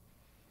money.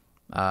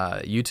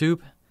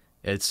 YouTube,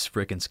 it's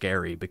freaking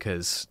scary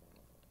because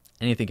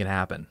anything can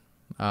happen.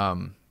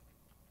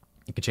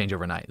 It could change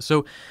overnight.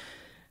 So,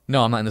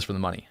 no, I'm not in this for the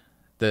money.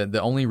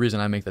 The only reason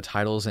I make the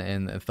titles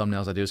and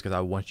thumbnails I do is because I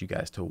want you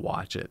guys to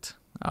watch it.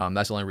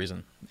 That's the only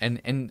reason.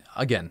 And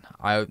again,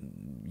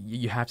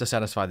 you have to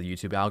satisfy the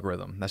YouTube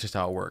algorithm. That's just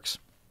how it works.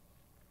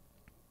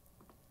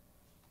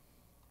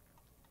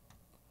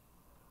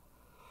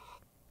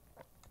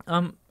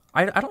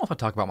 I don't know if I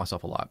talk about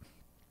myself a lot.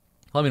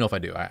 Let me know if I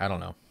do. I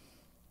don't know.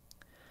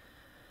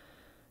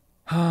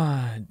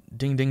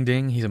 Ding, ding,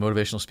 ding. He's a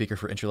motivational speaker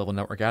for entry-level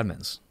network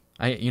admins.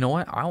 You know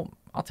what?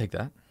 I'll take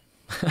that.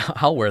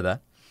 I'll wear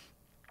that.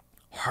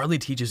 Hardly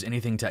teaches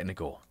anything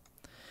technical.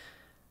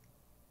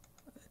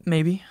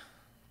 Maybe.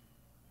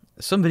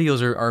 Some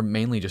videos are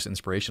mainly just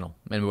inspirational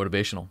and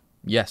motivational.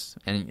 Yes,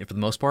 and for the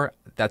most part,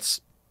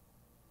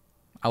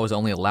 I was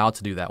only allowed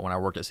to do that when I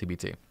worked at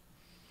CBT.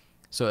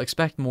 So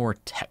expect more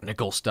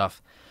technical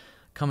stuff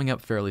coming up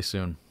fairly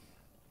soon.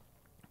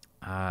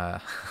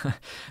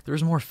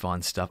 There's more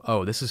fun stuff.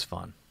 Oh, this is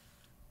fun.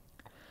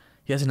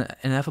 He has an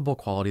ineffable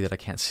quality that I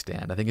can't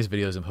stand. I think his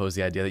videos impose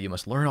the idea that you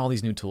must learn all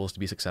these new tools to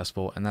be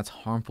successful, and that's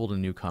harmful to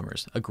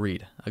newcomers.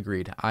 Agreed.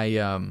 I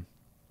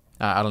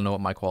don't know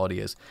what my quality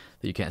is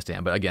that you can't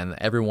stand, but again,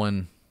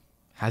 everyone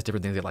has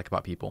different things they like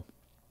about people.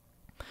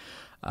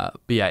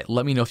 But yeah,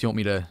 let me know if you want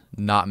me to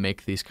not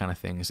make these kind of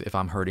things if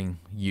I'm hurting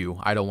you.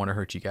 I don't want to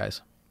hurt you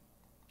guys.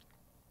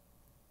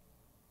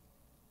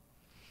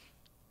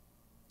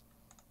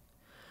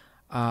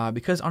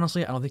 Because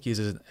honestly, I don't think he's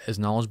as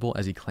knowledgeable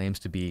as he claims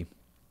to be.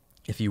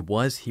 If he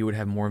was, he would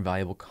have more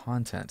valuable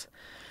content.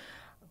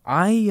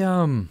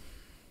 You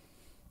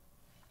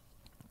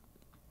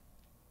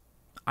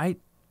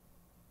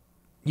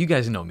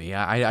guys know me.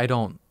 I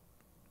don't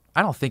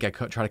think I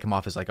try to come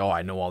off as like, oh,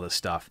 I know all this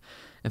stuff.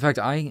 In fact,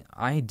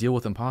 I deal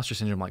with imposter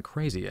syndrome like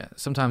crazy.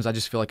 Sometimes I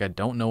just feel like I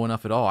don't know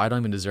enough at all. I don't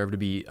even deserve to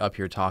be up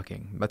here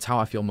talking. That's how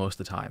I feel most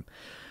of the time.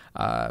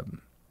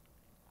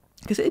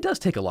 Because it does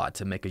take a lot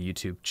to make a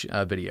YouTube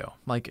video.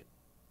 Like,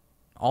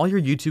 all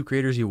your YouTube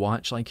creators you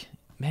watch, like,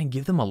 man,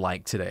 give them a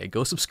like today.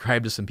 Go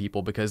subscribe to some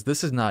people because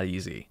this is not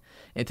easy.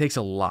 It takes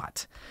a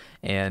lot.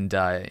 And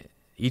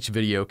each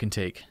video can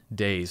take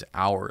days,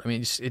 hours. I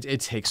mean, it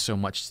takes so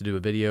much to do a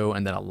video,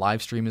 and then a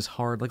live stream is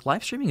hard. Like,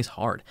 live streaming is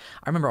hard.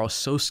 I remember I was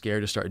so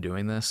scared to start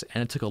doing this,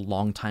 and it took a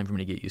long time for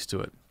me to get used to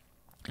it.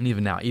 And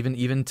even now,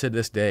 even to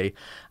this day,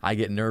 I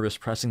get nervous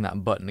pressing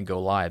that button to go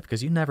live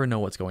because you never know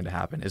what's going to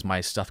happen. Is my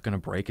stuff going to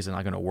break? Is it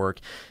not going to work?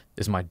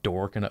 Is my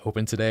door going to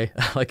open today?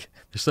 Like,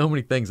 there's so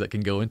many things that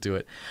can go into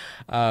it.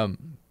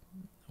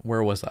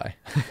 Where was I?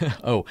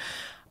 Oh,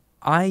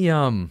 I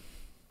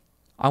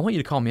want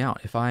you to call me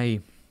out if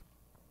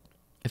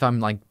I'm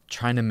like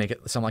trying to make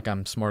it sound like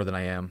I'm smarter than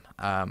I am.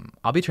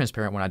 I'll be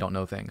transparent when I don't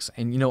know things.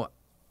 And you know,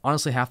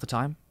 honestly, half the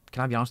time,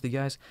 can I be honest with you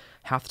guys?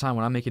 Half the time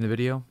when I'm making a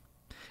video,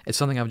 it's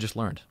something I've just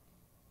learned,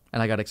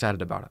 and I got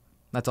excited about it.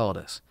 That's all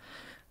it is.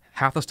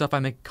 half the stuff I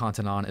make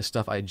content on is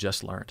stuff I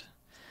just learned.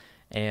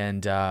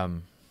 And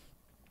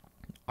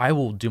I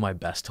will do my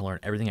best to learn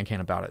everything I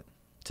can about it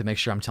to make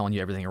sure I'm telling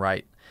you everything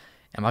right.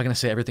 Am I going to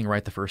say everything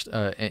right the first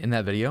in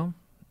that video?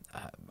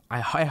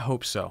 I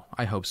hope so.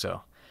 I hope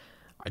so.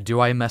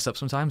 Do I mess up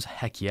sometimes?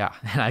 Heck yeah.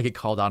 And I get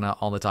called on it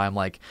all the time.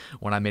 Like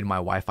when I made my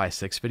Wi-Fi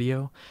 6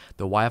 video,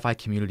 the Wi-Fi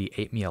community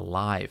ate me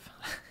alive.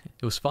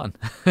 It was fun.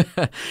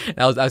 that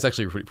was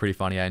actually pretty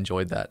funny. I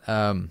enjoyed that.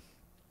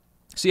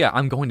 So yeah,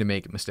 I'm going to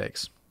make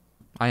mistakes.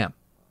 I am.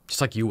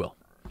 Just like you will.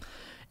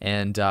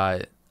 And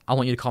I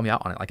want you to call me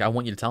out on it. Like I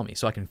want you to tell me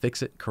so I can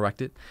fix it,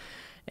 correct it.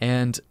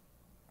 And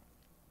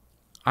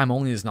I'm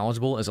only as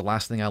knowledgeable as the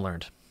last thing I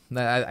learned.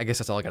 I guess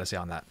that's all I got to say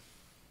on that.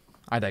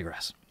 I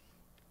digress.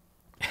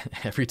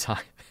 Every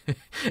time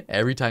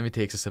he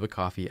takes a sip of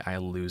coffee, I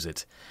lose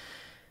it.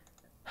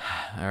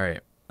 All right.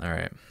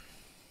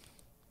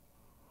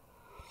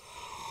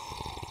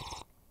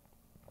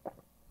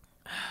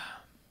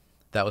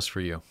 That was for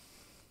you.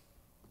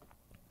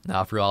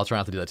 Now, for real, I'll try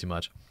not to do that too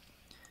much.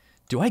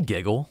 Do I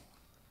giggle?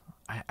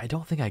 I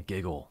don't think I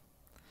giggle.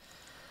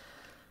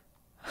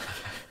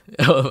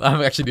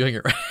 I'm actually doing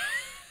it right.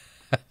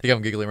 I think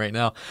I'm giggling right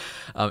now.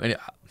 And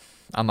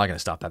I'm not going to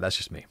stop that. That's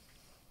just me.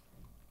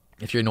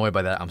 If you're annoyed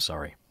by that, I'm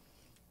sorry.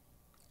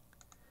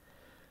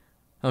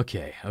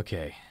 Okay.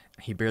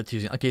 He barely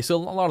using. Okay, so a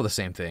lot of the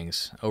same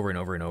things over and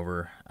over and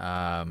over.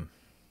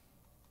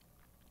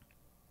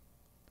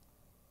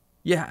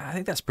 Yeah, I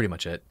think that's pretty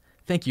much it.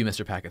 Thank you,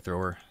 Mr. Packet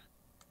Thrower.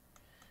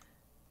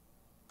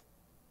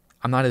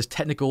 I'm not as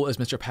technical as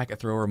Mr. Packet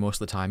Thrower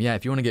most of the time. Yeah,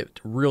 if you want to get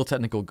real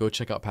technical, go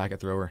check out Packet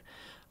Thrower.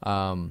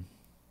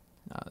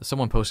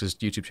 Someone post his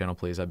YouTube channel,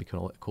 please. That'd be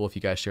cool if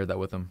you guys shared that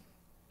with him.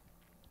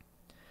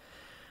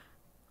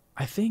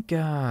 I think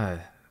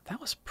that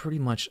was pretty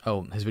much...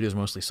 Oh, his videos are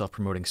mostly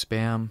self-promoting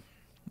spam.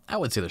 I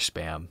would say they're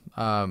spam.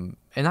 And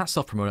not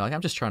self-promoting. Like,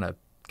 I'm just trying to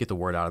get the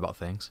word out about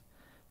things.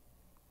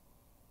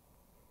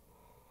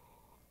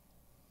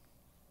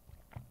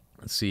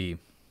 Let's see.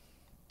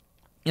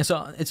 Yeah,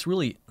 so it's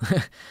really...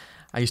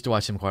 I used to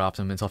watch him quite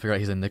often until I figured out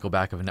he's a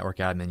Nickelback of network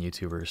admin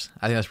YouTubers.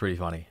 I think that's pretty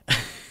funny.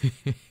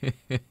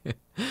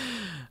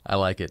 I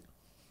like it.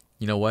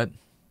 You know what?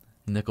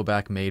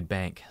 Nickelback made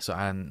bank, so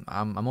I'm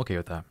okay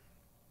with that.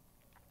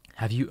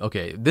 Have you?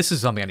 Okay, this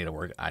is something I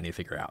need to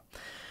figure out.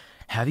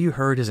 Have you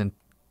heard his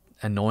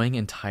annoying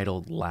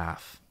entitled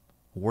laugh?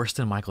 Worse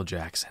than Michael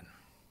Jackson.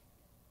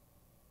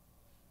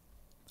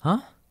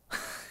 Huh?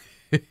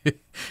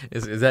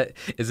 Is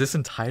this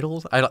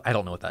entitled? I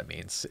don't know what that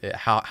means.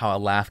 How a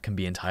laugh can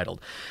be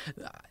entitled.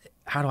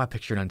 How do I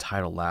picture an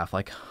entitled laugh?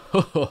 Like,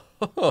 I'm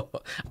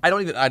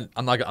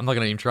not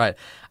gonna even try it.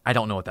 I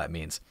don't know what that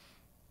means.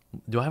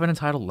 Do I have an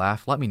entitled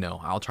laugh? Let me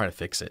know. I'll try to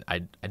fix it.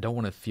 I don't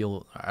want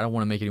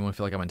to make anyone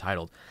feel like I'm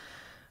entitled.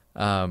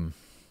 I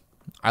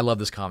love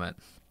this comment.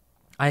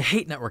 I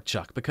hate Network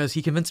Chuck because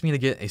he convinced me to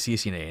get a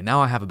CCNA, and now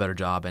I have a better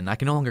job, and I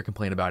can no longer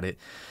complain about it.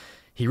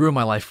 He ruined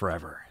my life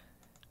forever.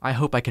 I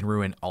hope I can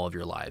ruin all of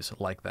your lives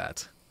like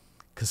that.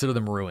 Consider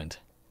them ruined.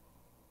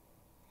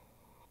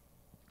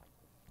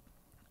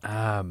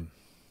 Because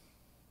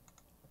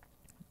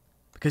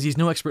he's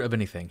no expert of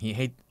anything. He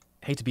hate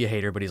to be a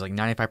hater, but he's like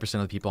 95%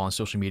 of the people on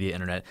social media,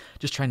 internet,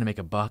 just trying to make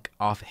a buck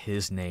off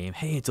his name.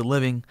 Hey, it's a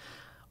living,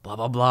 blah,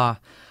 blah, blah.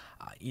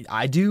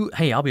 I'll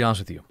be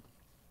honest with you.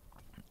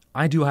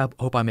 I do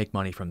hope I make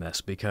money from this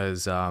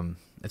because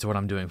it's what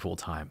I'm doing full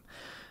time.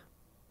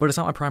 But it's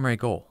not my primary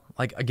goal.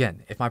 Like,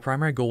 again, if my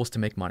primary goal was to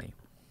make money,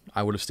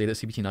 I would have stayed at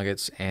CBT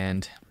Nuggets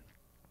and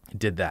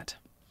did that.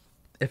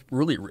 If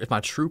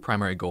my true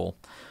primary goal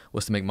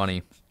was to make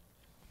money,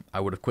 I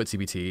would have quit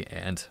CBT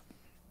and...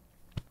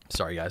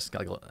 Sorry, guys,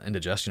 got like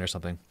indigestion or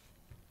something.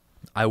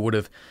 I would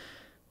have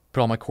put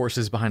all my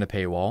courses behind a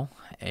paywall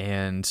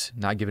and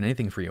not given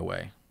anything free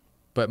away.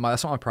 But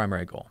that's not my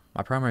primary goal.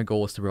 My primary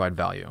goal is to provide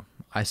value.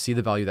 I see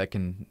the value that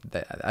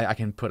I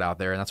can put out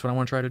there, and that's what I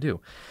want to try to do.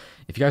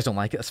 If you guys don't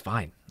like it, that's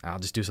fine. I'll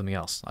just do something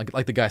else.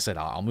 Like the guy said,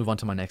 I'll move on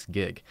to my next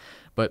gig.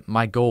 But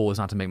my goal is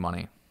not to make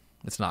money.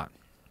 It's not.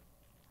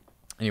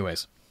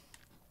 Anyways.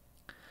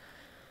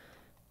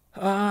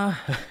 I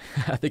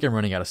think I'm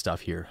running out of stuff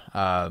here.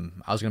 I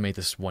was going to make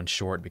this one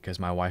short because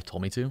my wife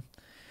told me to.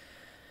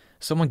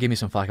 Someone gave me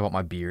some flack about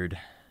my beard.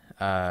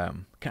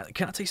 Can I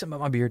tell you something about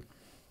my beard?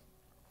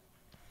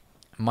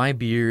 My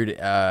beard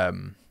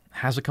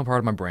has become part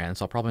of my brand,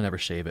 so I'll probably never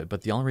shave it.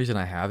 But the only reason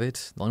I have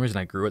it, the only reason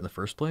I grew it in the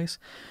first place,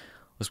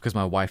 was because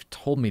my wife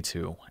told me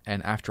to.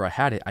 And after I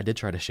had it, I did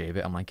try to shave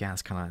it. I'm like, yeah,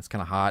 it's kind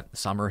of hot.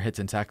 Summer hits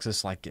in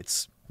Texas, like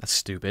that's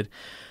stupid.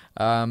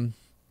 My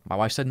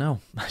wife said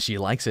no. She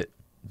likes it.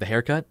 The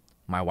haircut,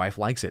 my wife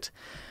likes it.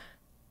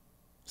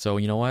 So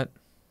you know what?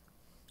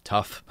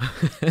 Tough.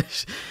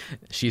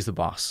 She's the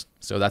boss.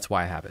 So that's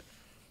why I have it.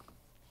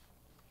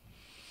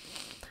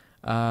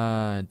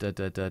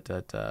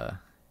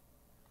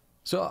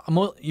 So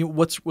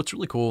what's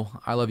really cool,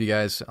 I love you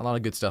guys. A lot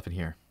of good stuff in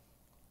here.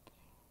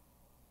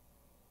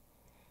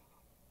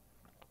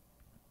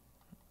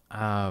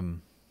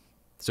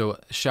 So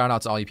shout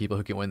out to all you people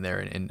who can win there.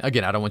 And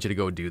again, I don't want you to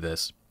go do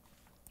this.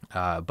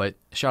 But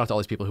shout out to all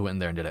these people who went in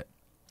there and did it.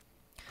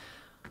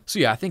 So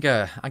yeah, I think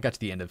I got to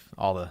the end of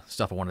all the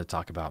stuff I wanted to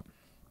talk about.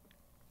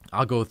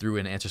 I'll go through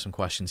and answer some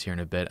questions here in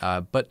a bit.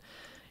 But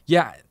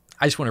yeah,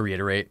 I just want to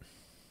reiterate,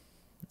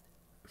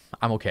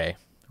 I'm okay.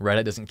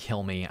 Reddit doesn't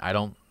kill me. I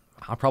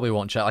probably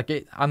won't check.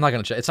 I'm not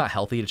going to check. It's not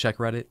healthy to check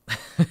Reddit,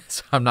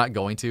 so I'm not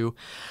going to.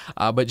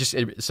 But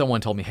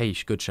someone told me, hey, you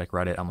should go check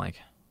Reddit. I'm like,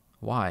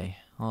 why?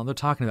 Well, they're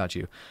talking about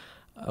you.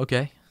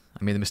 Okay.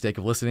 I made the mistake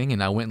of listening,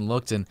 and I went and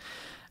looked, and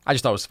I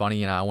just thought it was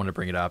funny, and I wanted to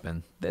bring it up.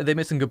 And they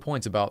made some good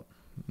points about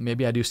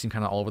maybe I do seem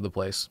kind of all over the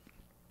place,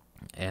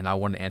 and I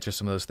wanted to answer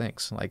some of those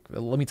things. Like,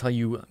 let me tell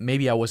you,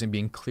 maybe I wasn't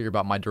being clear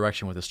about my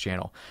direction with this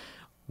channel.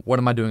 What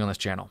am I doing on this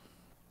channel?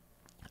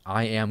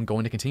 I am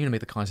going to continue to make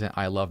the content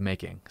I love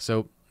making.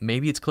 So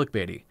maybe it's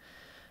clickbaity,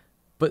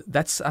 but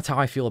that's how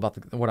I feel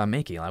about what I'm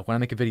making. Like when I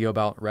make a video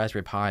about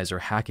Raspberry Pis or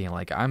hacking,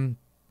 like I'm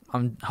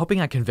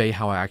hoping I convey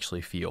how I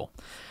actually feel,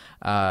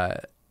 and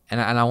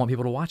I want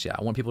people to watch it.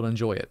 I want people to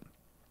enjoy it.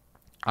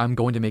 I'm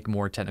going to make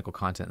more technical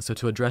content. So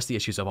to address the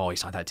issues of, oh,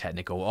 it's not that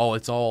technical, oh,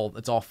 it's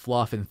all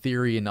fluff and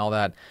theory and all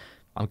that,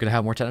 I'm going to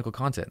have more technical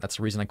content. That's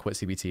the reason I quit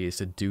CBT, is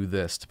to do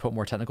this, to put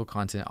more technical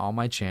content on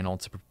my channel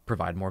to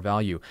provide more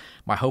value.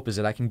 My hope is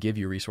that I can give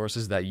you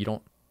resources that you'd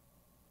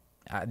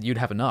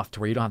have enough to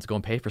where you don't have to go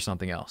and pay for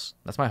something else.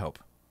 That's my hope.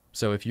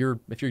 So if you're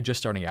just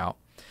starting out,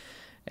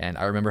 and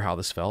I remember how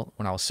this felt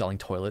when I was selling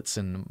toilets,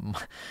 and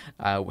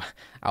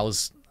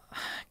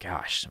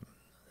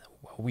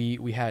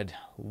we had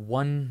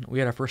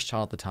our first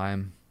child at the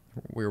time.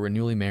 We were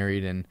newly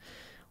married, and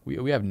we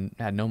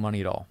had no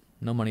money at all.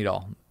 No money at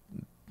all.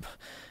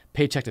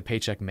 Paycheck to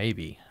paycheck,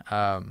 maybe.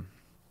 And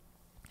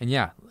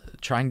yeah,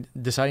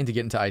 deciding to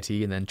get into IT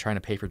and then trying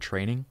to pay for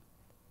training,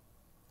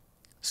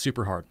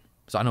 super hard.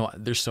 So I know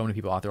there's so many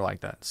people out there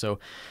like that. So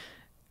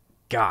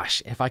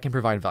gosh, if I can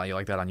provide value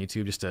like that on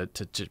YouTube, just to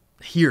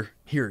here,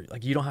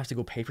 like you don't have to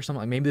go pay for something.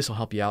 Like maybe this will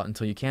help you out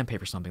until you can pay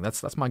for something.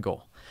 That's my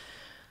goal.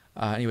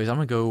 Anyways, I'm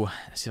going to go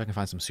see if I can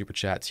find some super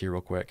chats here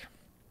real quick.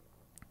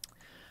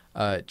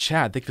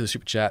 Chad, thank you for the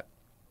super chat.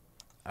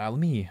 Let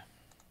me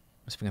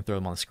see if I can throw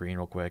them on the screen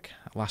real quick.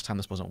 Last time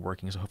this wasn't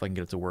working, so hopefully I can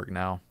get it to work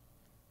now.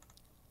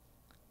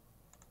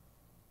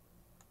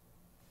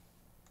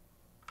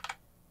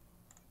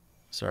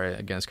 Sorry,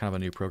 again, it's kind of a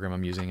new program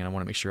I'm using, and I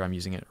want to make sure I'm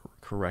using it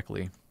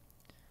correctly.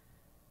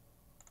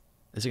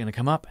 Is it going to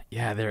come up?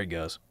 Yeah, there it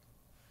goes.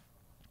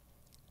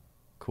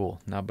 Cool.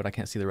 Now, but I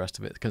can't see the rest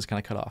of it because it's kind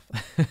of cut off.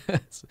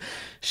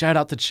 Shout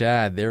out to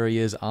Chad. There he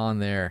is on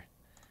there.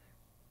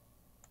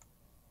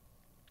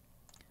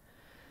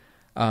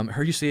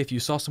 Heard you say if you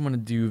saw someone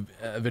do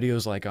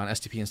videos like on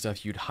STP and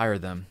stuff, you'd hire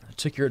them. I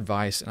took your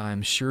advice, and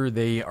I'm sure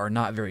they are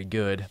not very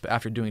good, but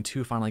after doing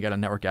 2, finally got a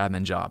network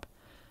admin job.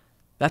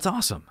 That's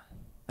awesome.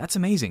 That's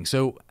amazing.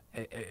 So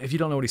if you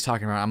don't know what he's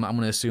talking about, I'm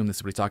going to assume this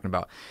is what he's talking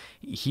about.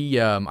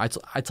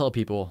 I tell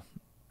people,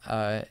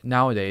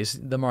 nowadays,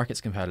 the market's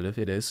competitive.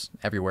 It is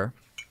everywhere.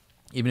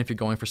 Even if you're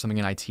going for something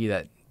in IT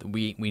that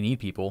we need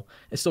people,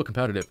 it's still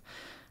competitive.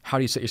 How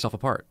do you set yourself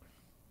apart?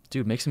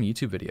 Dude, make some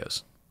YouTube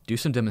videos. Do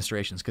some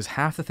demonstrations, because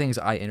half the things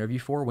I interview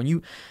for,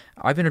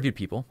 I've interviewed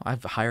people,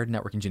 I've hired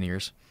network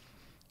engineers,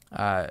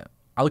 I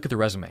look at the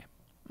resume.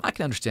 I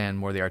can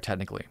understand where they are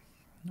technically.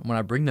 When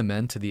I bring them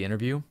into the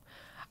interview,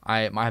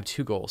 I have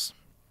 2 goals.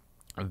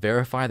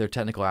 Verify their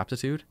technical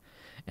aptitude,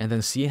 and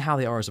then see how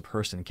they are as a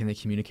person. Can they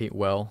communicate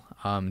well?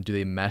 Do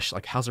they mesh?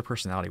 Like, how's their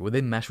personality? Would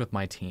they mesh with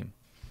my team?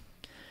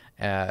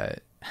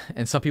 And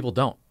some people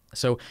don't.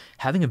 So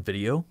having a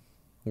video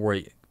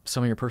where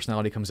some of your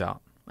personality comes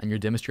out and you're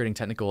demonstrating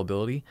technical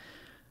ability,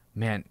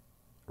 man,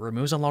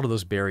 removes a lot of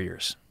those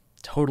barriers.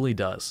 Totally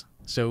does.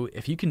 So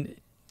if you can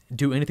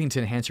do anything to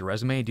enhance your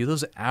resume, do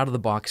those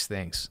out-of-the-box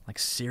things. Like,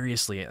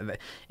 seriously,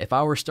 if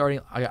I were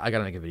starting, I got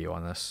to make a video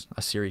on this,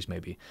 a series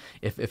maybe.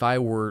 If I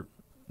were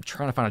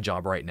trying to find a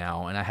job right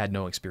now and I had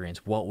no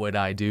experience, what would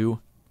I do?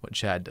 What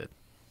Chad did.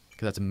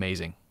 Because that's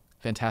amazing.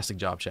 Fantastic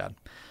job, Chad.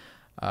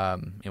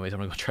 Anyways, I'm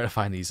going to go try to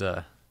find these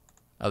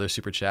other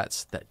super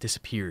chats that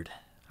disappeared.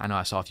 I know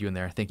I saw a few in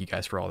there. Thank you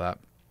guys for all that.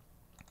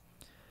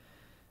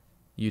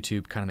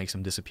 YouTube kind of makes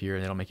them disappear,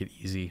 and they don't make it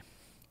easy.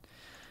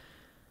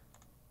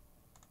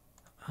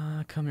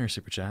 Come here,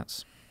 super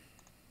chats.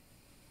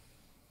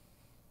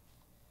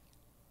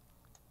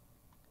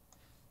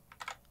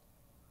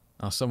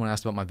 Oh, someone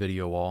asked about my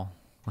video wall.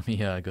 Let me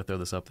go throw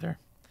this up there.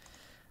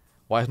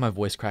 Why is my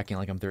voice cracking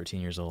like I'm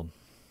 13 years old?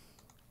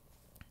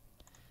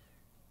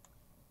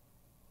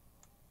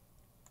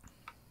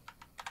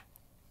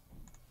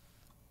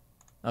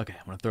 Okay,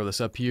 I'm going to throw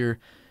this up here.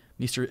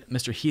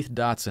 Mr. Heath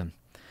Dotson.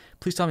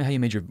 Please tell me how you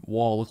made your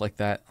wall look like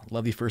that.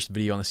 Love the first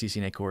video on the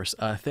CCNA course.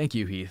 Thank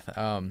you, Heath.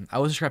 I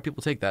wasn't sure how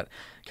people take that.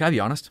 Can I be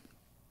honest?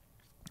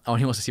 Oh, and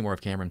he wants to see more of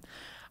Cameron.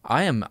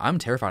 I'm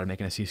terrified of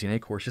making a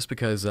CCNA course just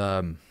because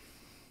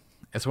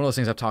it's one of those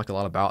things I've talked a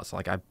lot about. So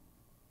like, I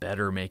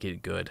better make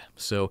it good.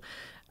 So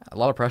a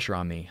lot of pressure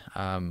on me.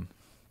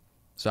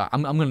 So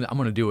I'm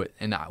gonna do it.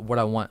 And what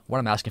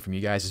I'm asking from you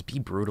guys is be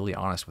brutally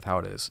honest with how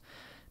it is.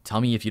 Tell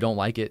me if you don't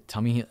like it.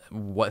 Tell me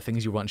what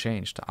things you want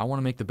changed. I want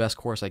to make the best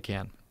course I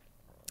can.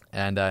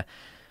 And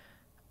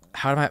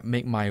how do I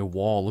make my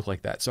wall look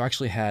like that? So I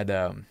actually had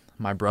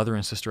my brother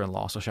and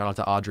sister-in-law, so shout out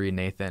to Audrey and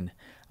Nathan,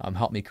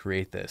 help me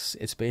create this.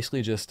 It's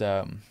basically just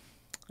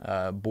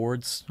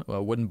boards,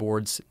 wooden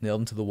boards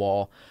nailed into the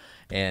wall,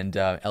 and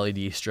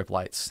LED strip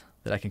lights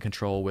that I can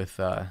control with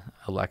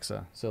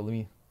Alexa. So let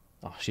me,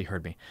 oh, she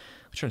heard me.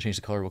 I'm trying to change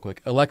the color real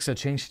quick. Alexa,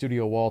 change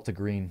studio wall to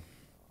green.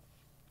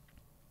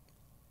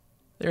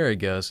 There it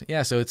goes.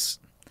 Yeah, so it's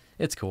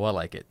cool. I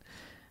like it.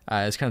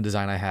 It's kind of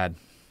design I had.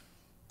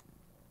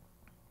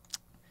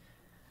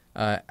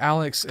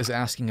 Alex is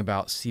asking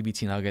about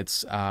CBT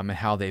Nuggets and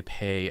how they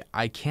pay.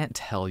 I can't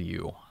tell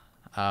you.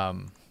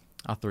 I'll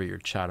throw your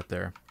chat up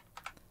there.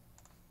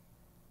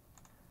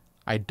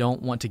 I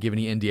don't want to give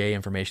any NDA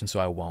information, so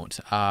I won't.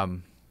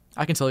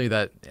 I can tell you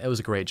that it was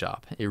a great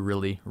job. It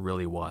really,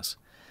 really was.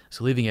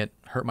 So leaving it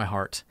hurt my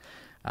heart.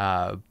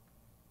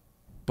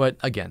 But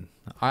again,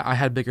 I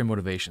had bigger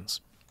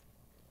motivations.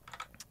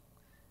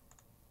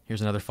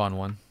 Here's another fun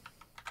one.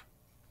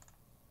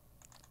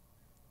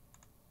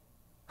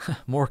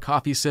 More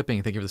coffee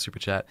sipping. Thank you for the super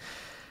chat.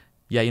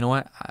 Yeah, you know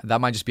what? That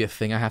might just be a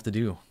thing I have to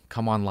do.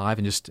 Come on live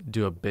and just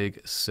do a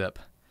big sip.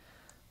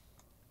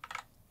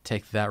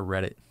 Take that,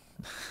 Reddit.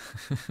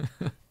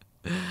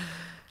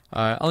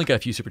 I only got a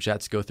few super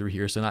chats to go through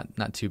here, so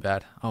not too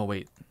bad. Oh,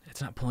 wait.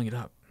 It's not pulling it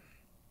up.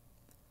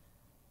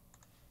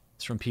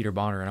 It's from Peter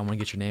Bonner, and I want to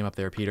get your name up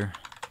there, Peter.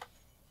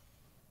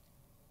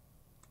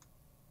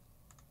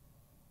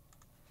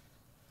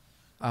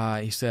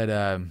 He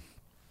said,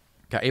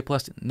 got A+,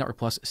 Network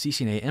Plus,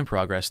 CCNA in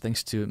progress,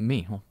 thanks to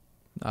me. Well,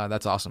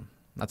 that's awesome.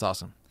 That's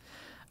awesome.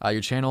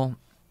 Your channel,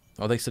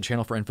 thanks to the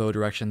channel for info,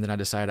 direction, then I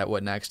decided at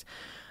what next.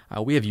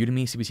 We have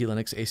Udemy, CBT,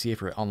 Linux, ACA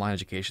for online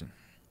education.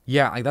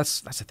 Yeah, like that's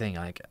the thing.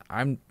 Like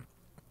I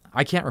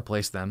can't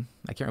replace them.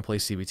 I can't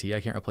replace CBT.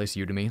 I can't replace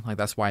Udemy. Like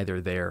that's why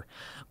they're there.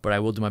 But I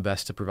will do my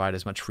best to provide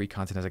as much free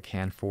content as I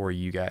can for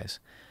you guys.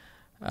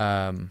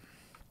 Got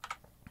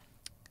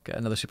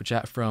another super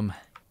chat from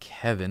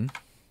Kevin.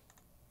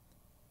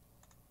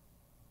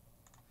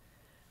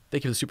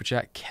 Thank you for the super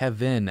chat,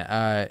 Kevin.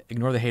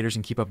 Ignore the haters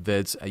and keep up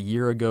vids. A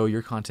year ago,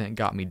 your content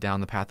got me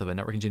down the path of a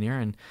network engineer,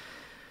 and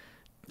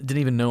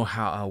didn't even know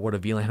how what a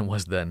VLAN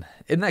was then.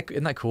 Isn't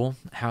that cool?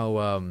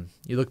 How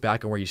you look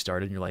back on where you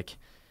started, and you're like,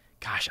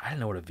 gosh, I didn't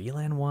know what a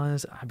VLAN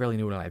was. I barely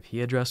knew what an IP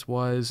address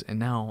was, and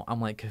now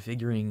I'm like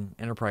configuring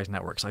enterprise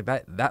networks. Like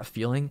that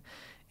feeling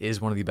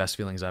is one of the best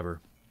feelings ever.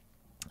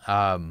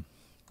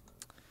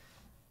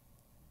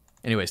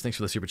 Anyways, thanks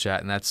for the super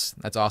chat, and that's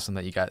awesome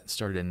that you got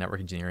started in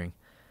network engineering.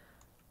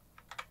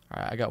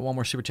 All right, I got one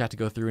more super chat to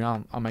go through,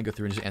 and I might go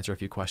through and just answer a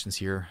few questions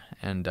here.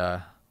 And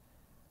oh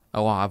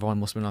wow, I've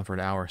almost been on for an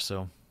hour,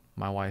 so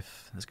my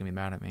wife is gonna be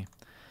mad at me.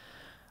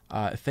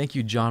 Thank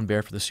you, John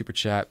Bear, for the super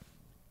chat.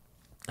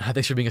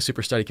 Thanks for being a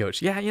super study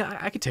coach. Yeah,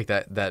 I could take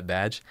that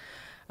badge.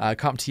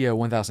 CompTIA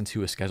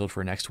 1002 is scheduled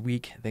for next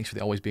week. Thanks for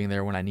always being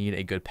there when I need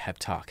a good pep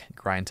talk.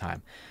 Grind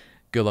time.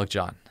 Good luck,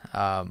 John.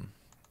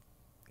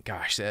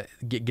 Gosh,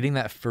 getting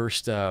that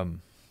first.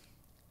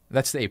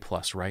 That's the A+,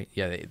 right?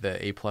 Yeah,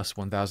 the A+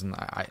 1000.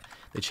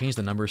 They changed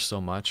the numbers so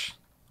much.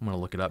 I'm gonna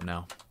look it up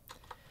now.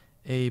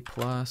 A+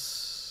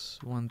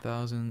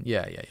 1000.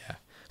 Yeah.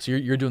 So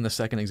you're doing the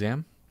second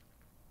exam?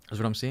 Is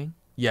what I'm seeing?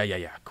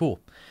 Yeah. Cool.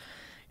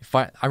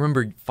 I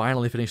remember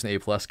finally finishing the A+,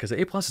 because the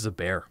A+ is a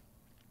bear.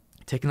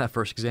 Taking that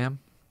first exam,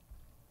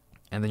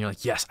 and then you're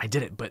like, yes, I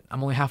did it, but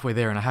I'm only halfway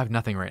there, and I have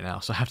nothing right now,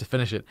 so I have to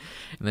finish it.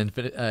 And then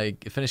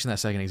finishing that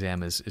second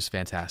exam is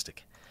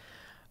fantastic.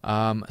 So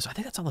I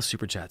think that's all the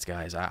super chats,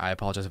 guys. I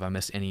apologize if I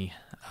missed any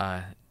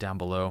down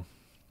below.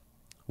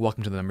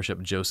 Welcome to the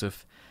membership,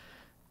 Joseph.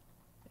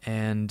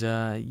 And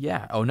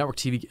yeah, Network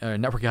TV,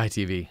 Network Guy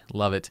TV,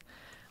 love it.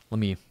 Let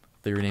me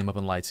throw your name up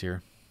in lights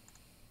here.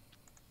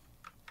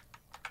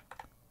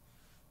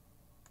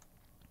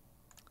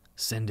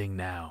 Sending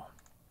now.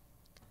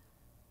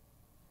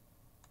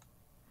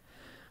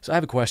 So I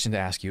have a question to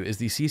ask you. Is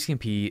the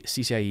CCNP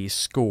CCIE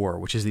score,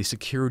 which is the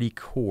Security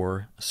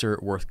Core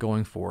cert, worth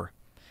going for?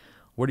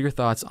 What are your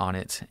thoughts on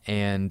it?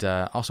 And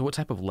also, what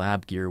type of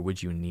lab gear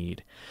would you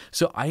need?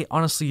 So I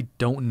honestly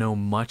don't know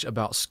much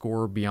about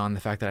SCORE beyond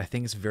the fact that I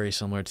think it's very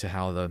similar to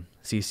how the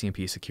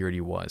CCNP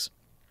security was.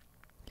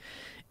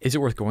 Is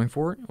it worth going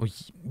for? Well,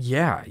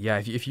 yeah.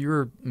 If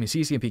you're,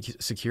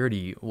 CCNP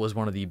security was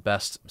one of the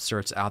best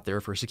certs out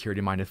there for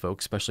security-minded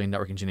folks, especially in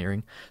network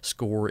engineering.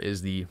 SCORE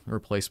is the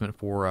replacement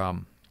for,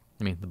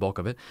 the bulk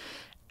of it.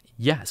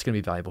 Yeah, it's going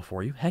to be valuable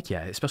for you. Heck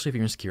yeah, especially if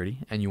you're in security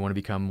and you want to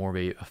become more of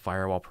a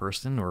firewall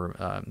person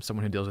or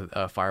someone who deals with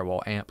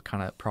firewall amp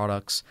kind of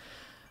products,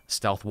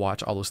 stealth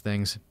watch, all those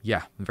things.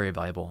 Yeah, very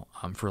valuable.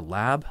 For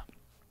lab,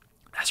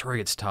 that's where it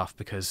gets tough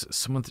because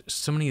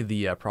so many of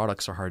the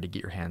products are hard to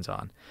get your hands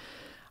on.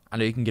 I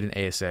know you can get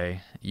an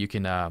ASA, you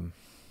can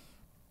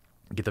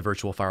get the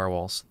virtual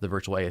firewalls, the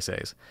virtual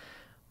ASAs,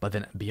 but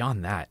then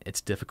beyond that,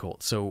 it's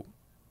difficult. So,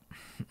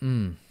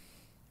 being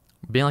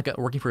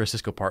working for a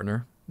Cisco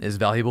partner is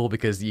valuable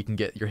because you can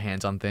get your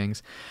hands on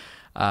things,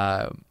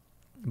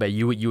 but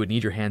you would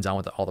need your hands on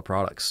with all the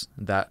products.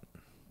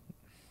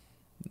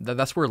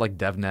 that's where like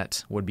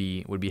DevNet would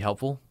be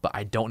helpful, but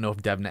I don't know if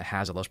DevNet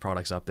has all those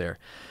products up there.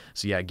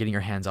 So yeah, getting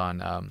your hands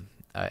on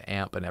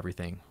AMP and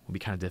everything would be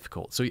kind of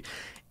difficult. So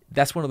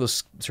that's one of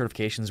those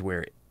certifications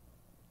where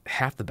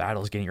half the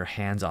battle is getting your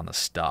hands on the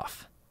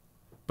stuff.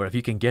 But if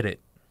you can get it,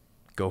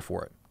 go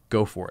for it.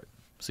 Go for it.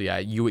 So yeah,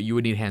 you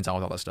would need hands on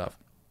with all that stuff.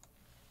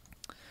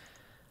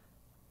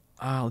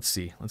 Let's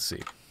see.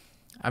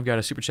 I've got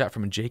a super chat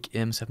from Jake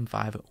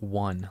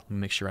M751. Let me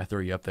make sure I throw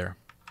you up there.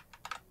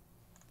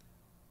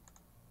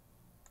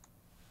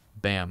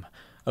 Bam.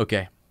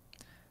 Okay.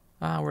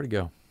 Where'd it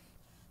go?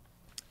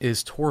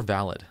 Is Tor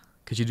valid?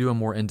 Could you do a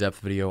more in-depth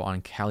video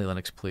on Kali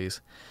Linux,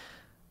 please?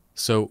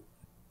 So,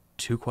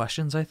 2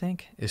 questions, I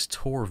think. Is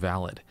Tor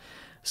valid?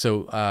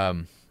 So,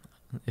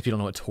 if you don't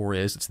know what Tor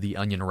is, it's the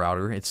onion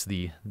router. It's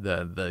the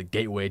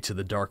gateway to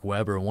the dark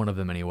web, or one of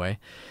them anyway.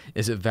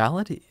 Is it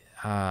valid?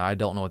 I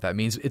don't know what that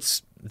means.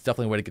 It's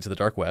definitely a way to get to the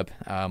dark web.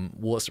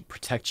 Will it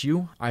protect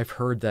you? I've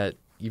heard that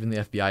even the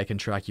FBI can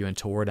track you in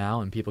Tor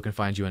now, and people can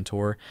find you in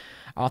Tor.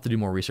 I'll have to do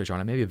more research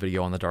on it. Maybe a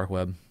video on the dark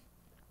web.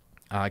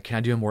 Can I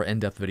do a more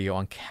in-depth video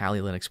on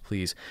Kali Linux,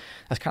 please?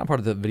 That's kind of part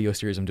of the video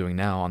series I'm doing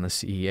now on the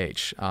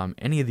CEH.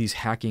 Any of these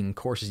hacking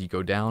courses you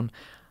go down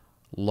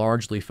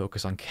largely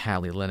focus on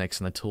Kali Linux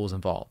and the tools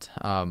involved.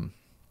 Now,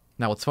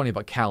 what's funny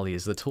about Kali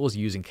is the tools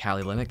using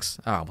Kali Linux.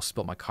 I almost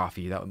spilled my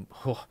coffee.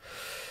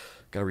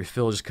 Got to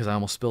refill just because I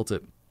almost spilt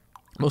it.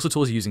 Most of the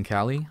tools using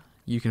Kali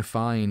you can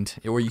find,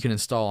 or you can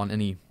install on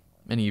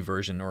any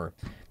version or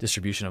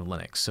distribution of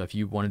Linux. So if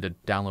you wanted to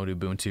download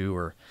Ubuntu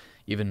or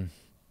even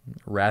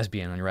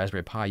Raspbian on your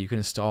Raspberry Pi, you can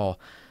install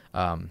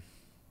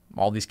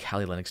all these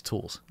Kali Linux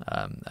tools.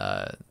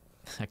 I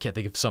can't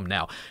think of some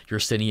now.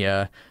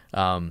 Yersinia,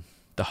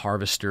 the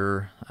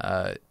Harvester,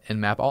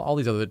 Nmap, all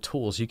these other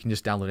tools you can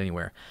just download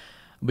anywhere.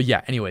 But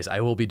yeah, anyways,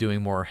 I will be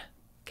doing more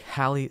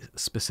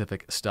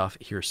Kali-specific stuff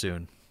here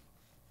soon.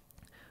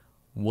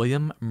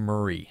 William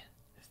Murray,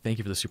 thank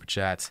you for the super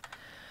chat.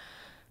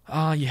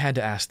 You had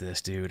to ask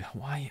this, dude.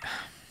 Why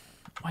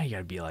you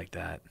gotta be like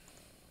that?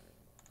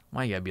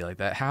 Why you gotta be like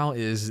that? How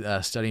is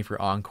studying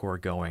for Encore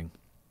going?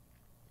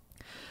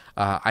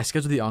 I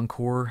scheduled the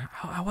Encore.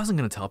 I wasn't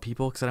gonna tell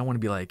people because I don't want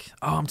to be like,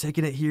 oh, I'm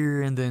taking it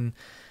here, and then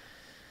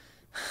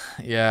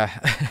yeah.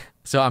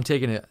 So I'm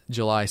taking it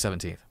July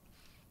 17th,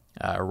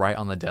 right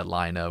on the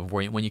deadline of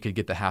when you could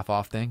get the half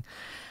off thing.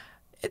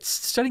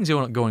 Studying's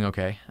going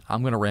okay.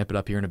 I'm gonna ramp it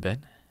up here in a bit.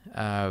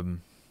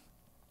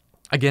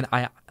 Again,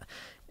 I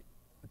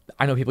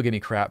know people give me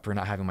crap for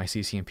not having my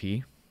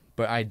CCNP,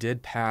 but I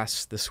did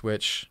pass the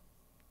switch,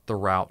 the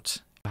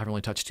route. I haven't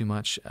really touched too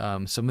much.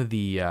 Some of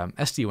the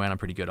SD-WAN I'm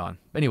pretty good on.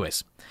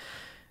 Anyways,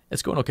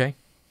 it's going okay.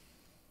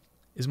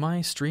 Is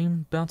my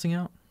stream bouncing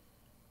out?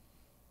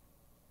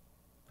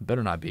 It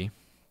better not be.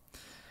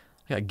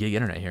 I got gig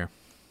internet here.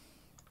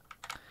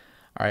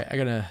 All right, I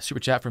got a super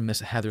chat from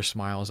Miss Heather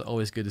Smiles.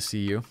 Always good to see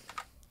you.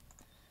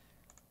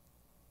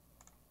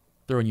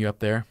 Throwing you up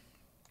there.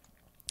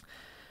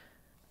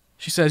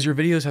 She says, your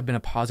videos have been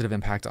a positive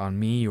impact on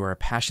me. You are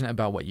passionate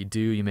about what you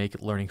do. You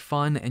make learning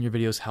fun, and your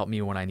videos help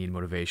me when I need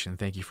motivation.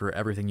 Thank you for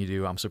everything you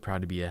do. I'm so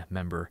proud to be a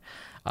member.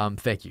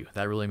 Thank you.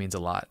 That really means a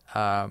lot.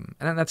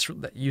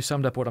 And you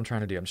summed up what I'm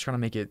trying to do. I'm just trying to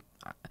make it,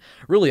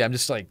 really, I'm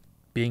just like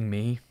being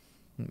me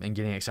and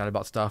getting excited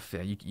about stuff.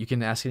 You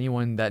can ask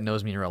anyone that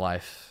knows me in real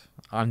life.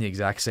 I'm the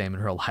exact same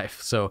in real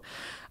life. So,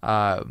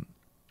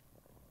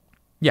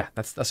 yeah,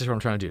 that's just what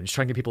I'm trying to do. I'm just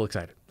trying to get people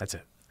excited. That's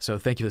it. So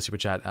thank you for the super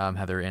chat,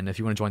 Heather. And if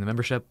you want to join the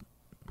membership,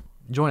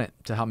 join it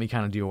to help me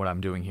kind of do what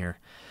I'm doing here.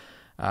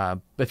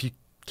 But if you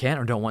can't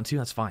or don't want to,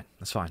 that's fine.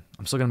 That's fine.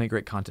 I'm still going to make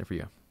great content for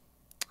you.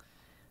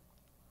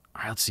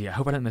 All right, let's see. I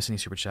hope I didn't miss any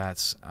super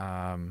chats.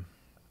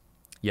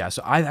 Yeah,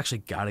 so I've actually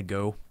got to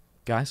go,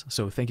 guys.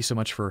 So thank you so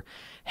much for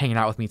hanging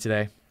out with me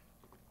today.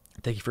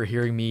 Thank you for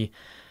hearing me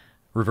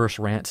reverse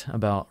rant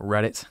about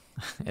Reddit.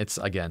 It's,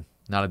 again,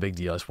 not a big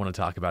deal. I just want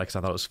to talk about it because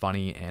I thought it was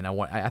funny, and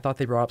I thought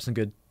they brought up some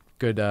good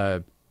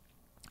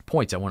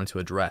points I wanted to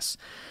address.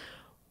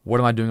 What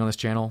am I doing on this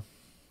channel?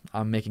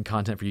 I'm making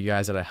content for you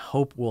guys that I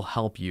hope will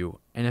help you.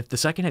 And if the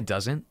second it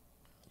doesn't,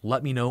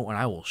 let me know and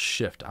I will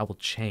shift. I will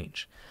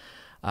change.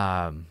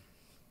 Yeah,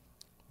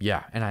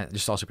 and I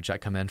just saw a super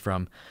chat come in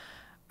from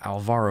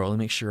Alvaro. Let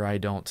me make sure I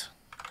don't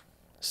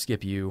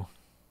skip you.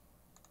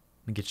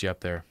 Let me get you up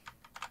there.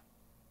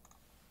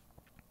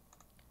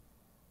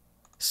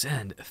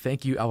 Send.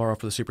 Thank you, Alvaro,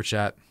 for the super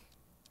chat.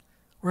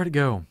 Where'd it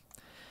go?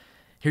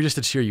 Here just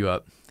to cheer you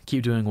up.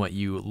 Keep doing what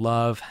you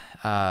love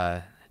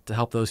to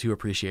help those who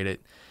appreciate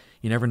it.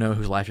 You never know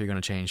whose life you're going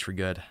to change for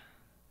good.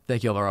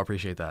 Thank you, Alvaro. I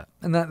appreciate that.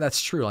 And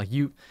that's true. Like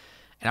and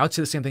I would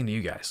say the same thing to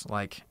you guys.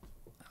 Like,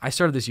 I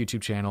started this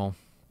YouTube channel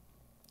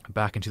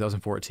back in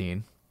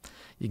 2014.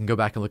 You can go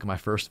back and look at my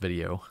first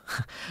video.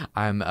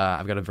 I've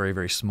got a very,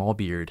 very small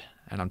beard,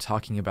 and I'm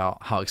talking about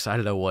how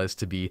excited I was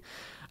to be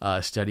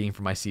studying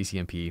for my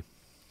CCNP.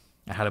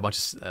 I had a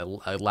bunch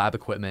of lab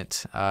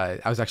equipment. I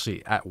was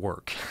actually at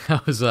work.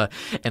 I was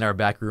in our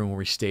back room where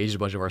we staged a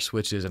bunch of our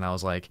switches, and I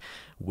was like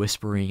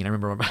whispering. And I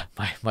remember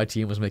my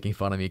team was making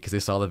fun of me because they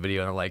saw the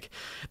video, and they're like,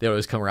 they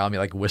always come around me,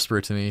 like whisper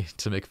to me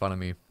to make fun of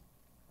me.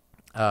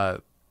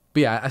 But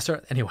yeah, I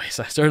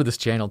started this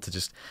channel to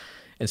just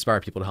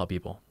inspire people to help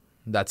people.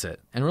 That's it.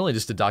 And really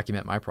just to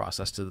document my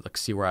process, to like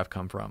see where I've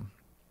come from.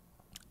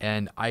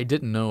 And I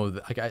didn't know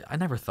that, like, I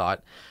never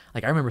thought,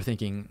 like, I remember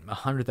thinking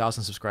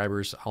 100,000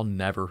 subscribers, I'll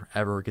never,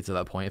 ever get to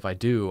that point. If I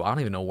do, I don't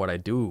even know what I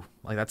do.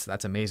 Like,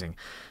 that's amazing.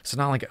 So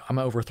now, like, I'm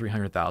over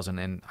 300,000,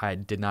 and I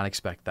did not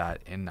expect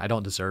that, and I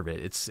don't deserve it.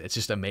 It's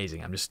just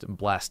amazing. I'm just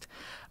blessed.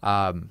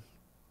 But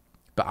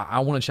I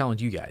want to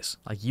challenge you guys.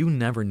 Like, you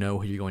never know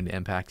who you're going to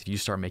impact if you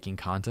start making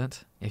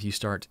content, if you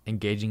start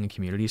engaging in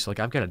community. So, like,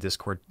 I've got a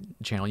Discord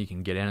channel you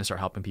can get in and start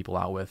helping people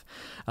out with.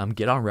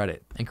 Get on Reddit,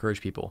 encourage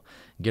people.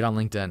 Get on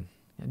LinkedIn.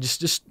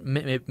 Just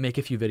make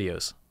a few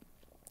videos.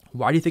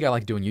 Why do you think I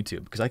like doing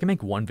YouTube? Because I can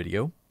make one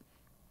video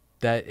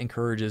that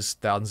encourages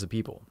thousands of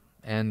people,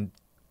 and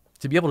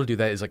to be able to do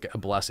that is like a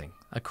blessing,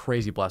 a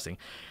crazy blessing.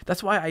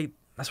 That's why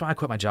I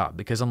quit my job,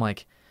 because I'm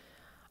like,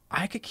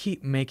 I could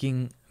keep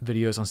making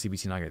videos on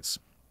CBT Nuggets,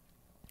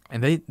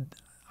 and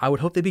I would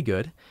hope they'd be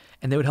good,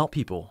 and they would help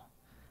people,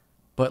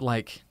 but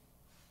like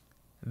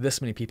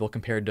this many people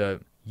compared to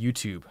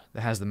YouTube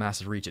that has the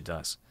massive reach it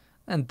does,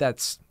 and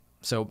that's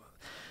so.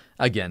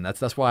 Again,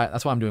 that's why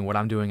I'm doing what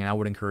I'm doing, and I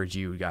would encourage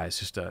you guys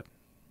just to,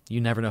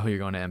 you never know who you're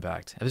going to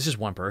impact. If it's just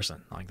one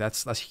person, like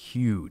that's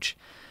huge.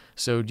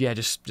 So yeah,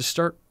 just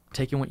start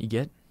taking what you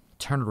get,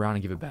 turn it around,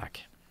 and give it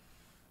back.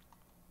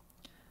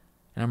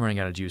 And I'm running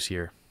out of juice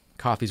here.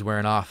 Coffee's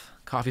wearing off.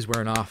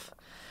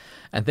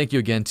 And thank you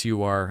again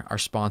to our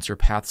sponsor,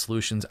 Path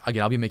Solutions.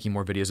 Again, I'll be making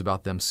more videos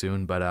about them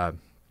soon, but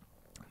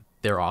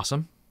they're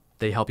awesome.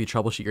 They help you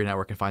troubleshoot your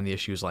network and find the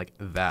issues like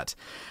that.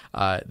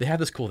 They have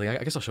this cool thing.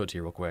 I guess I'll show it to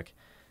you real quick.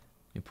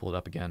 Let me pull it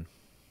up again,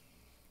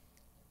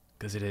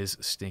 because it is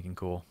stinking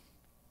cool.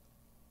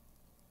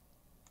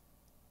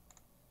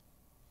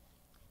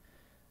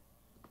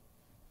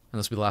 And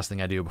this will be the last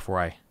thing I do before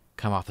I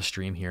come off the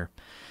stream here.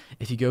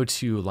 If you go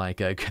to, like,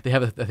 they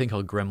have a thing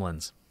called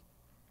Gremlins.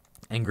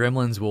 And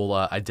Gremlins will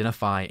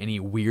identify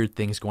any weird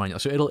things going on.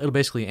 So it'll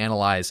basically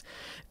analyze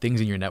things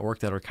in your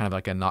network that are kind of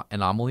like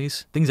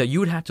anomalies, things that you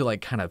would have to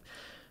like kind of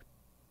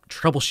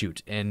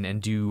troubleshoot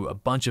and do a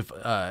bunch of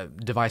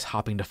device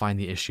hopping to find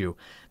the issue.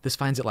 This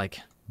finds it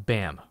like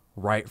bam,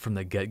 right from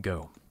the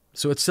get-go.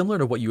 So it's similar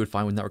to what you would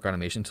find with network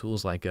automation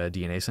tools like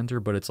DNA Center,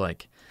 but it's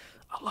like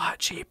a lot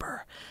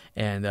cheaper.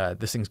 And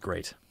this thing's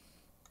great.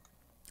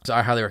 So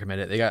I highly recommend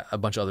it. They got a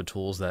bunch of other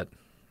tools that,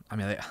 I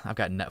mean, I've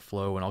got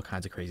NetFlow and all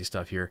kinds of crazy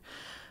stuff here.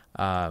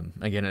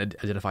 Again, it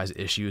identifies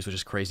issues, which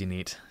is crazy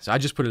neat. So I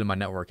just put it in my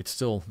network. It's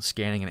still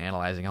scanning and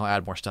analyzing. I'll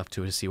add more stuff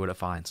to it to see what it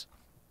finds.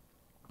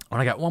 When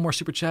I got one more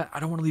super chat,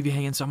 I don't want to leave you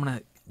hanging, so I'm going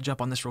to jump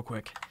on this real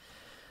quick.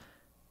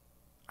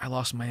 I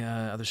lost my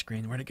other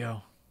screen. Where'd it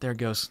go? There it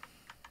goes.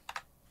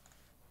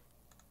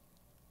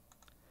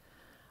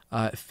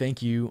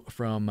 Thank you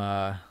from,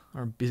 or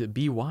is it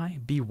BY?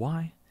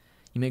 BY?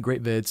 You make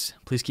great vids.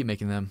 Please keep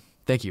making them.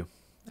 Thank you.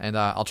 And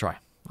I'll try.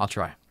 I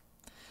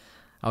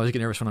always get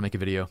nervous when I make a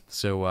video.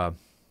 So,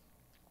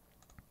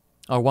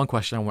 one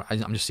question.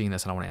 I'm just seeing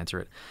this and I want to answer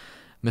it.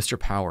 Mr.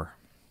 Power.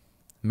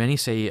 Many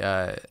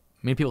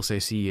people say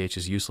CEH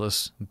is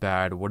useless,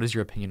 bad. What is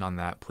your opinion on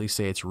that? Please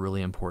say it's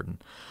really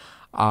important.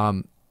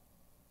 I'll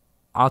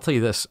tell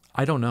you this.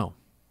 I don't know.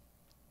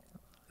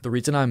 The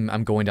reason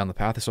I'm going down the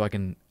path is so I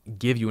can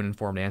give you an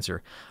informed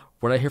answer.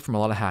 What I hear from a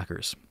lot of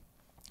hackers,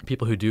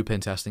 people who do pen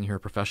testing, who are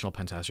professional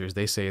pen testers,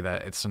 they say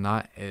that it's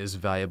not as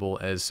valuable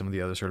as some of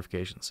the other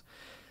certifications.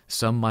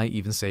 Some might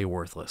even say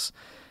worthless.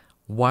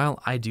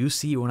 While I do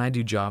see when I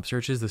do job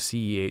searches, the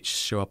CEH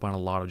show up on a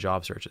lot of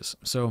job searches.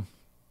 So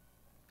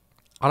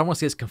I don't want to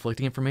say it's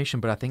conflicting information,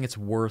 but I think it's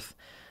worth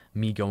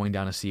me going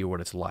down to see what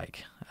it's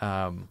like.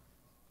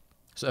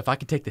 So if I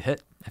could take the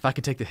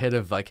hit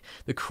of like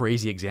the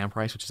crazy exam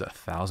price, which is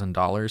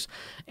 $1,000,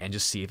 and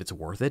just see if it's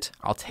worth it,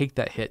 I'll take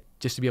that hit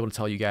just to be able to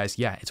tell you guys,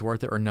 yeah, it's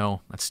worth it, or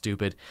no, that's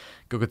stupid.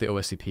 Go get the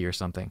OSCP or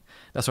something.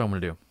 That's what I'm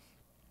going to do.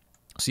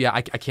 So yeah,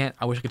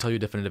 I wish I could tell you a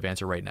definitive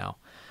answer right now.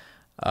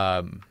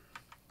 I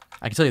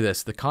can tell you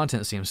this, the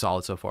content seems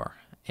solid so far,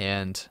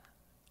 and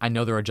I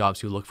know there are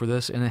jobs who look for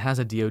this, and it has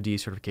a DoD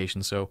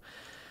certification, so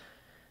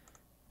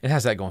it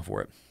has that going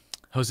for it.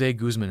 Jose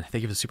Guzman,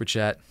 thank you for the super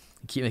chat.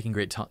 Keep making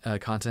great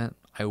content.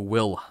 I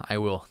will.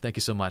 Thank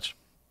you so much.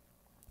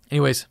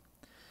 Anyways.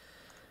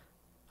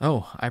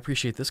 Oh, I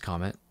appreciate this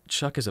comment.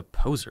 Chuck is a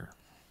poser.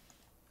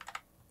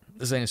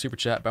 This ain't a super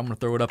chat, but I'm going to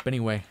throw it up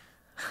anyway.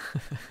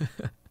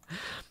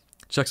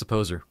 Chuck's a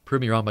poser.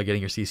 Prove me wrong by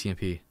getting your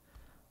CCNP.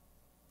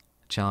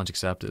 Challenge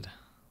accepted.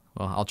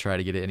 Well, I'll try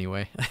to get it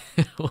anyway.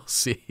 We'll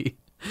see.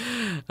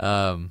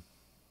 Oh,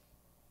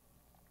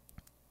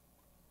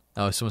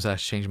 someone's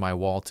asked to change my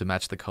wall to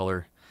match the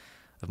color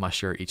of my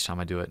shirt each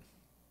time I do it.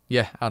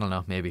 Yeah, I don't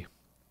know, maybe.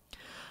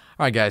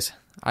 All right, guys.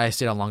 I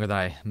stayed on longer than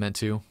I meant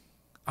to.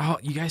 Oh,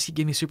 you guys keep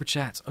giving me super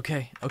chats.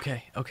 Okay.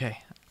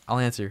 I'll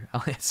answer.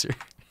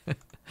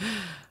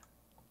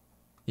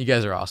 You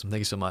guys are awesome.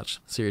 Thank you so much.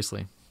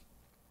 Seriously.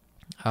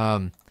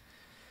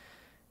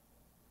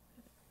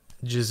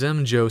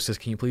 Jazim Joe says,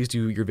 can you please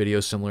do your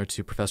videos similar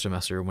to Professor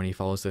Messer when he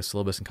follows the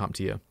syllabus in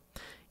CompTIA?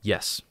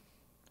 Yes.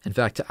 In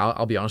fact,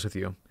 I'll be honest with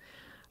you.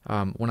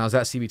 When I was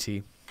at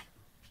CBT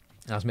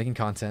and I was making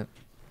content,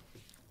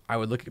 I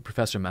would look at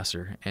Professor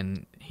Messer,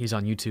 and he's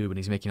on YouTube and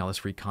he's making all this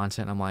free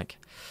content. I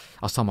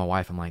was telling my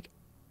wife, I'm like,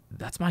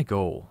 that's my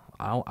goal.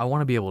 I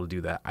want to be able to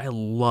do that. I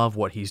love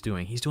what he's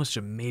doing. He's doing such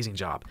an amazing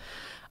job.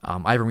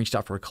 I even reached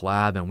out for a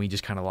collab, and we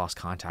just kind of lost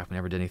contact. We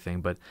never did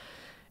anything, but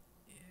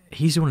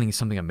he's doing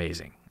something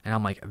amazing. And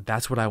I'm like,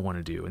 that's what I want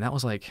to do. And that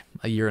was like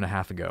a year and a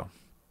half ago.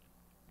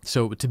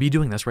 So to be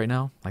doing this right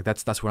now, like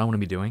that's what I want to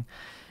be doing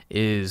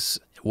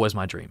was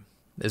my dream.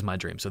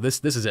 So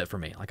this is it for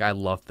me. Like, I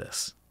love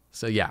this.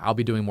 So yeah, I'll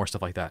be doing more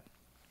stuff like that.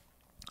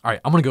 All right,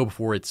 I'm going to go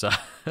before it's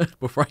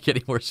before I get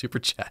any more super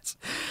chats.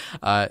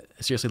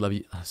 Seriously, love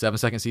you. 7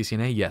 second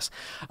CCNA, yes.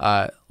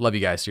 Love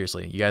you guys,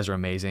 seriously. You guys are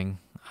amazing.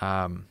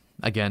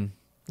 Again,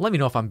 let me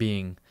know if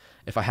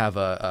I have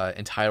a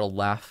entitled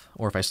laugh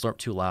or if I slurp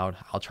too loud.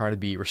 I'll try to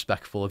be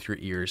respectful of your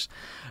ears.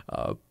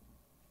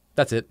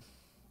 That's it.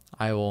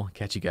 I will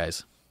catch you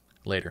guys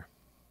later,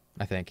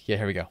 I think. Yeah,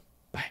 here we go.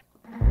 Bye.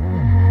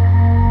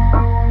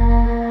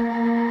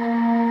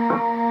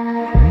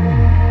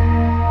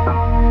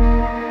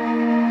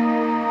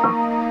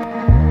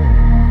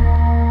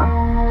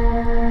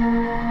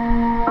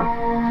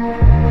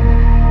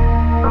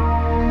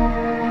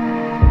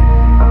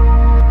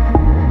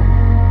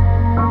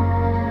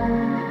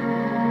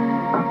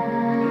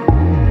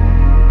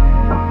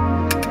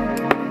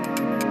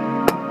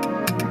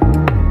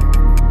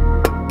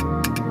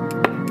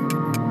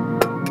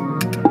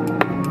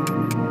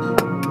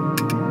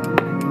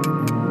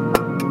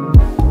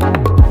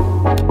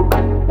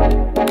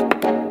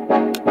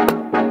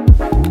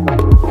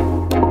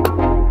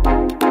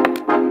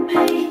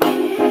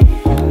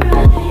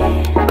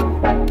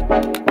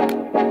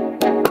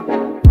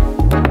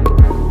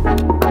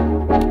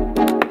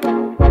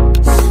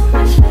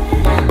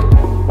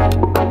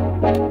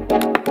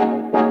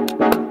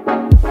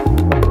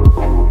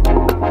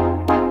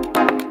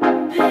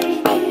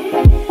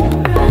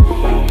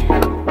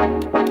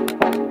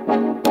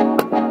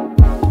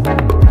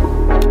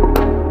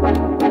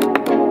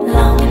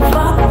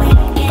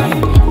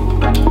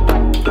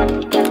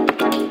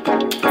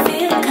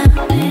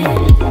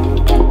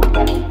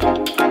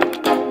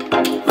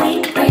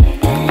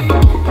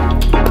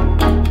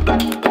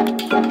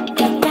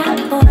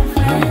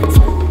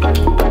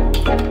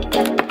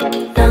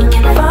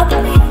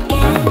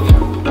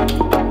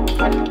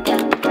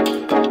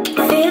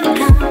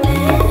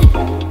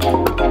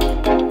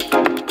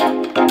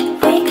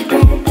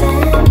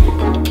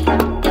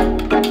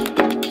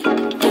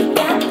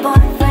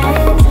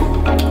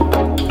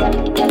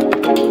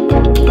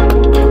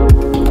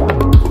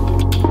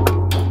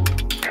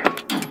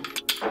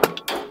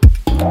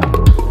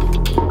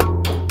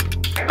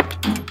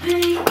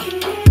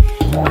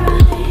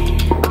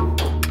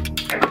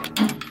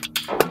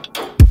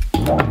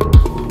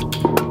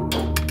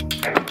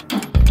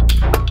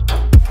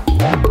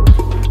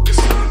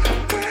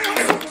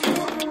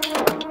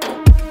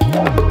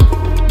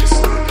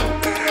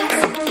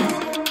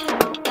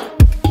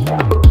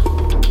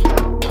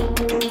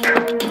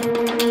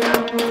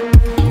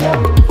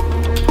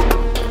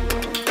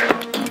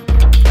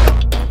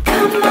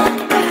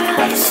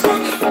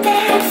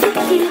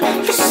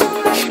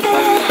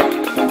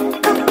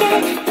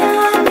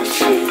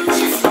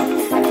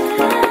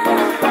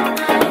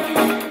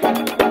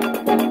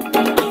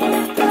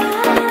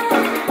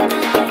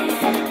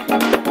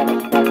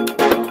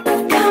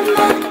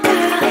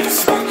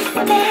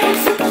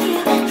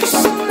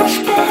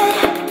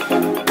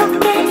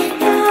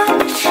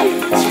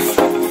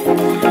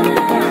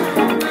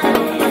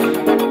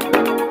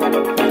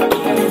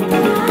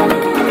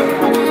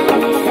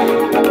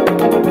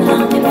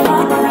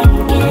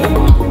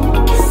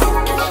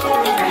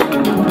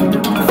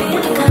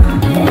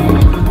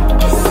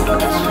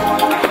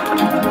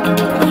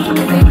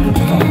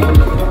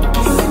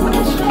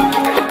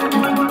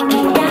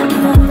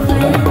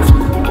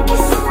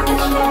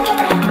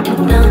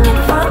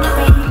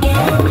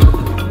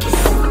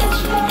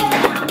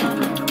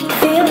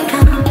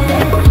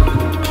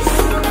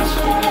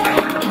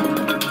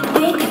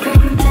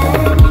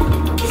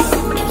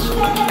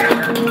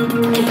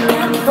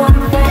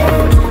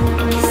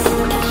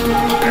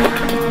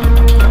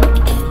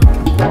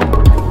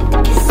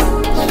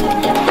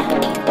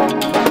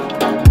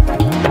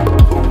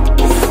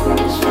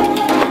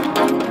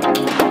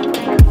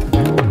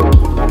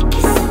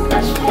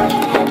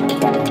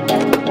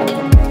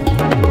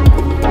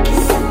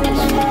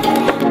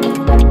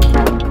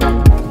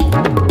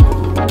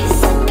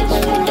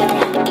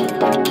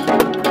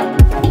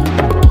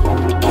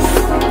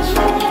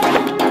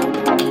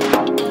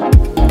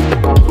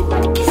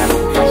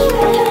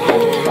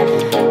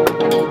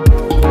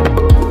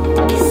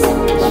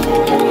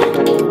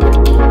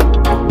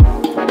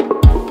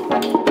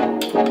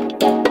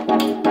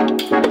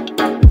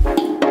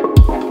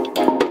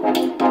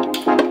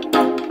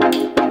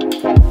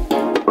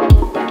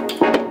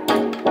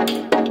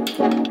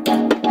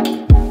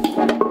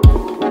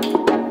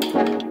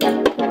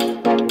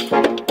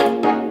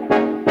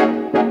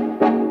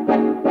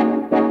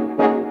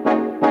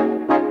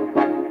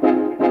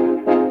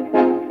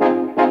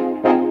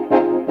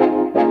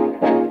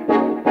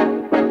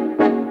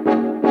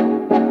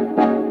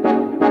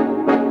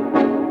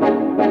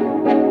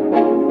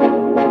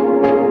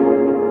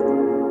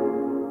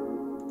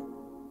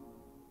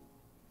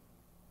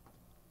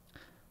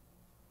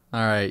 All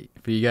right,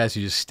 for you guys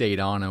who just stayed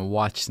on and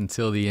watched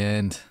until the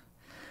end,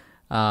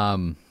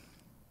 me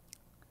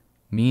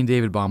and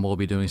David Bombal will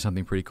be doing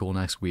something pretty cool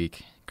next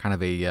week. Kind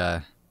of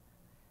a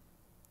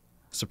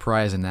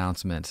surprise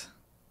announcement.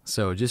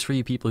 So just for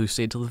you people who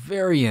stayed till the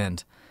very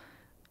end,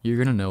 you're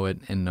going to know it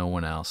and no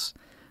one else.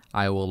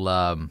 I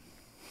will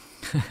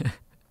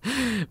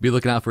be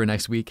looking out for it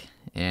next week,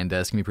 and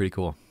it's going to be pretty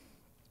cool.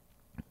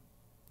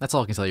 That's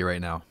all I can tell you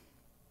right now.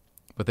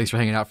 But thanks for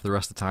hanging out for the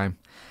rest of the time.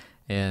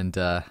 And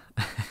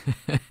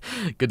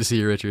good to see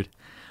you, Richard.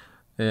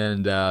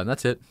 And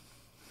that's it.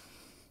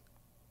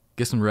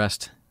 Get some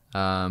rest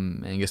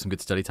and get some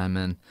good study time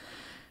in.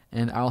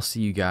 And I'll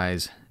see you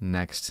guys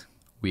next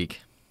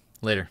week.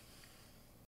 Later.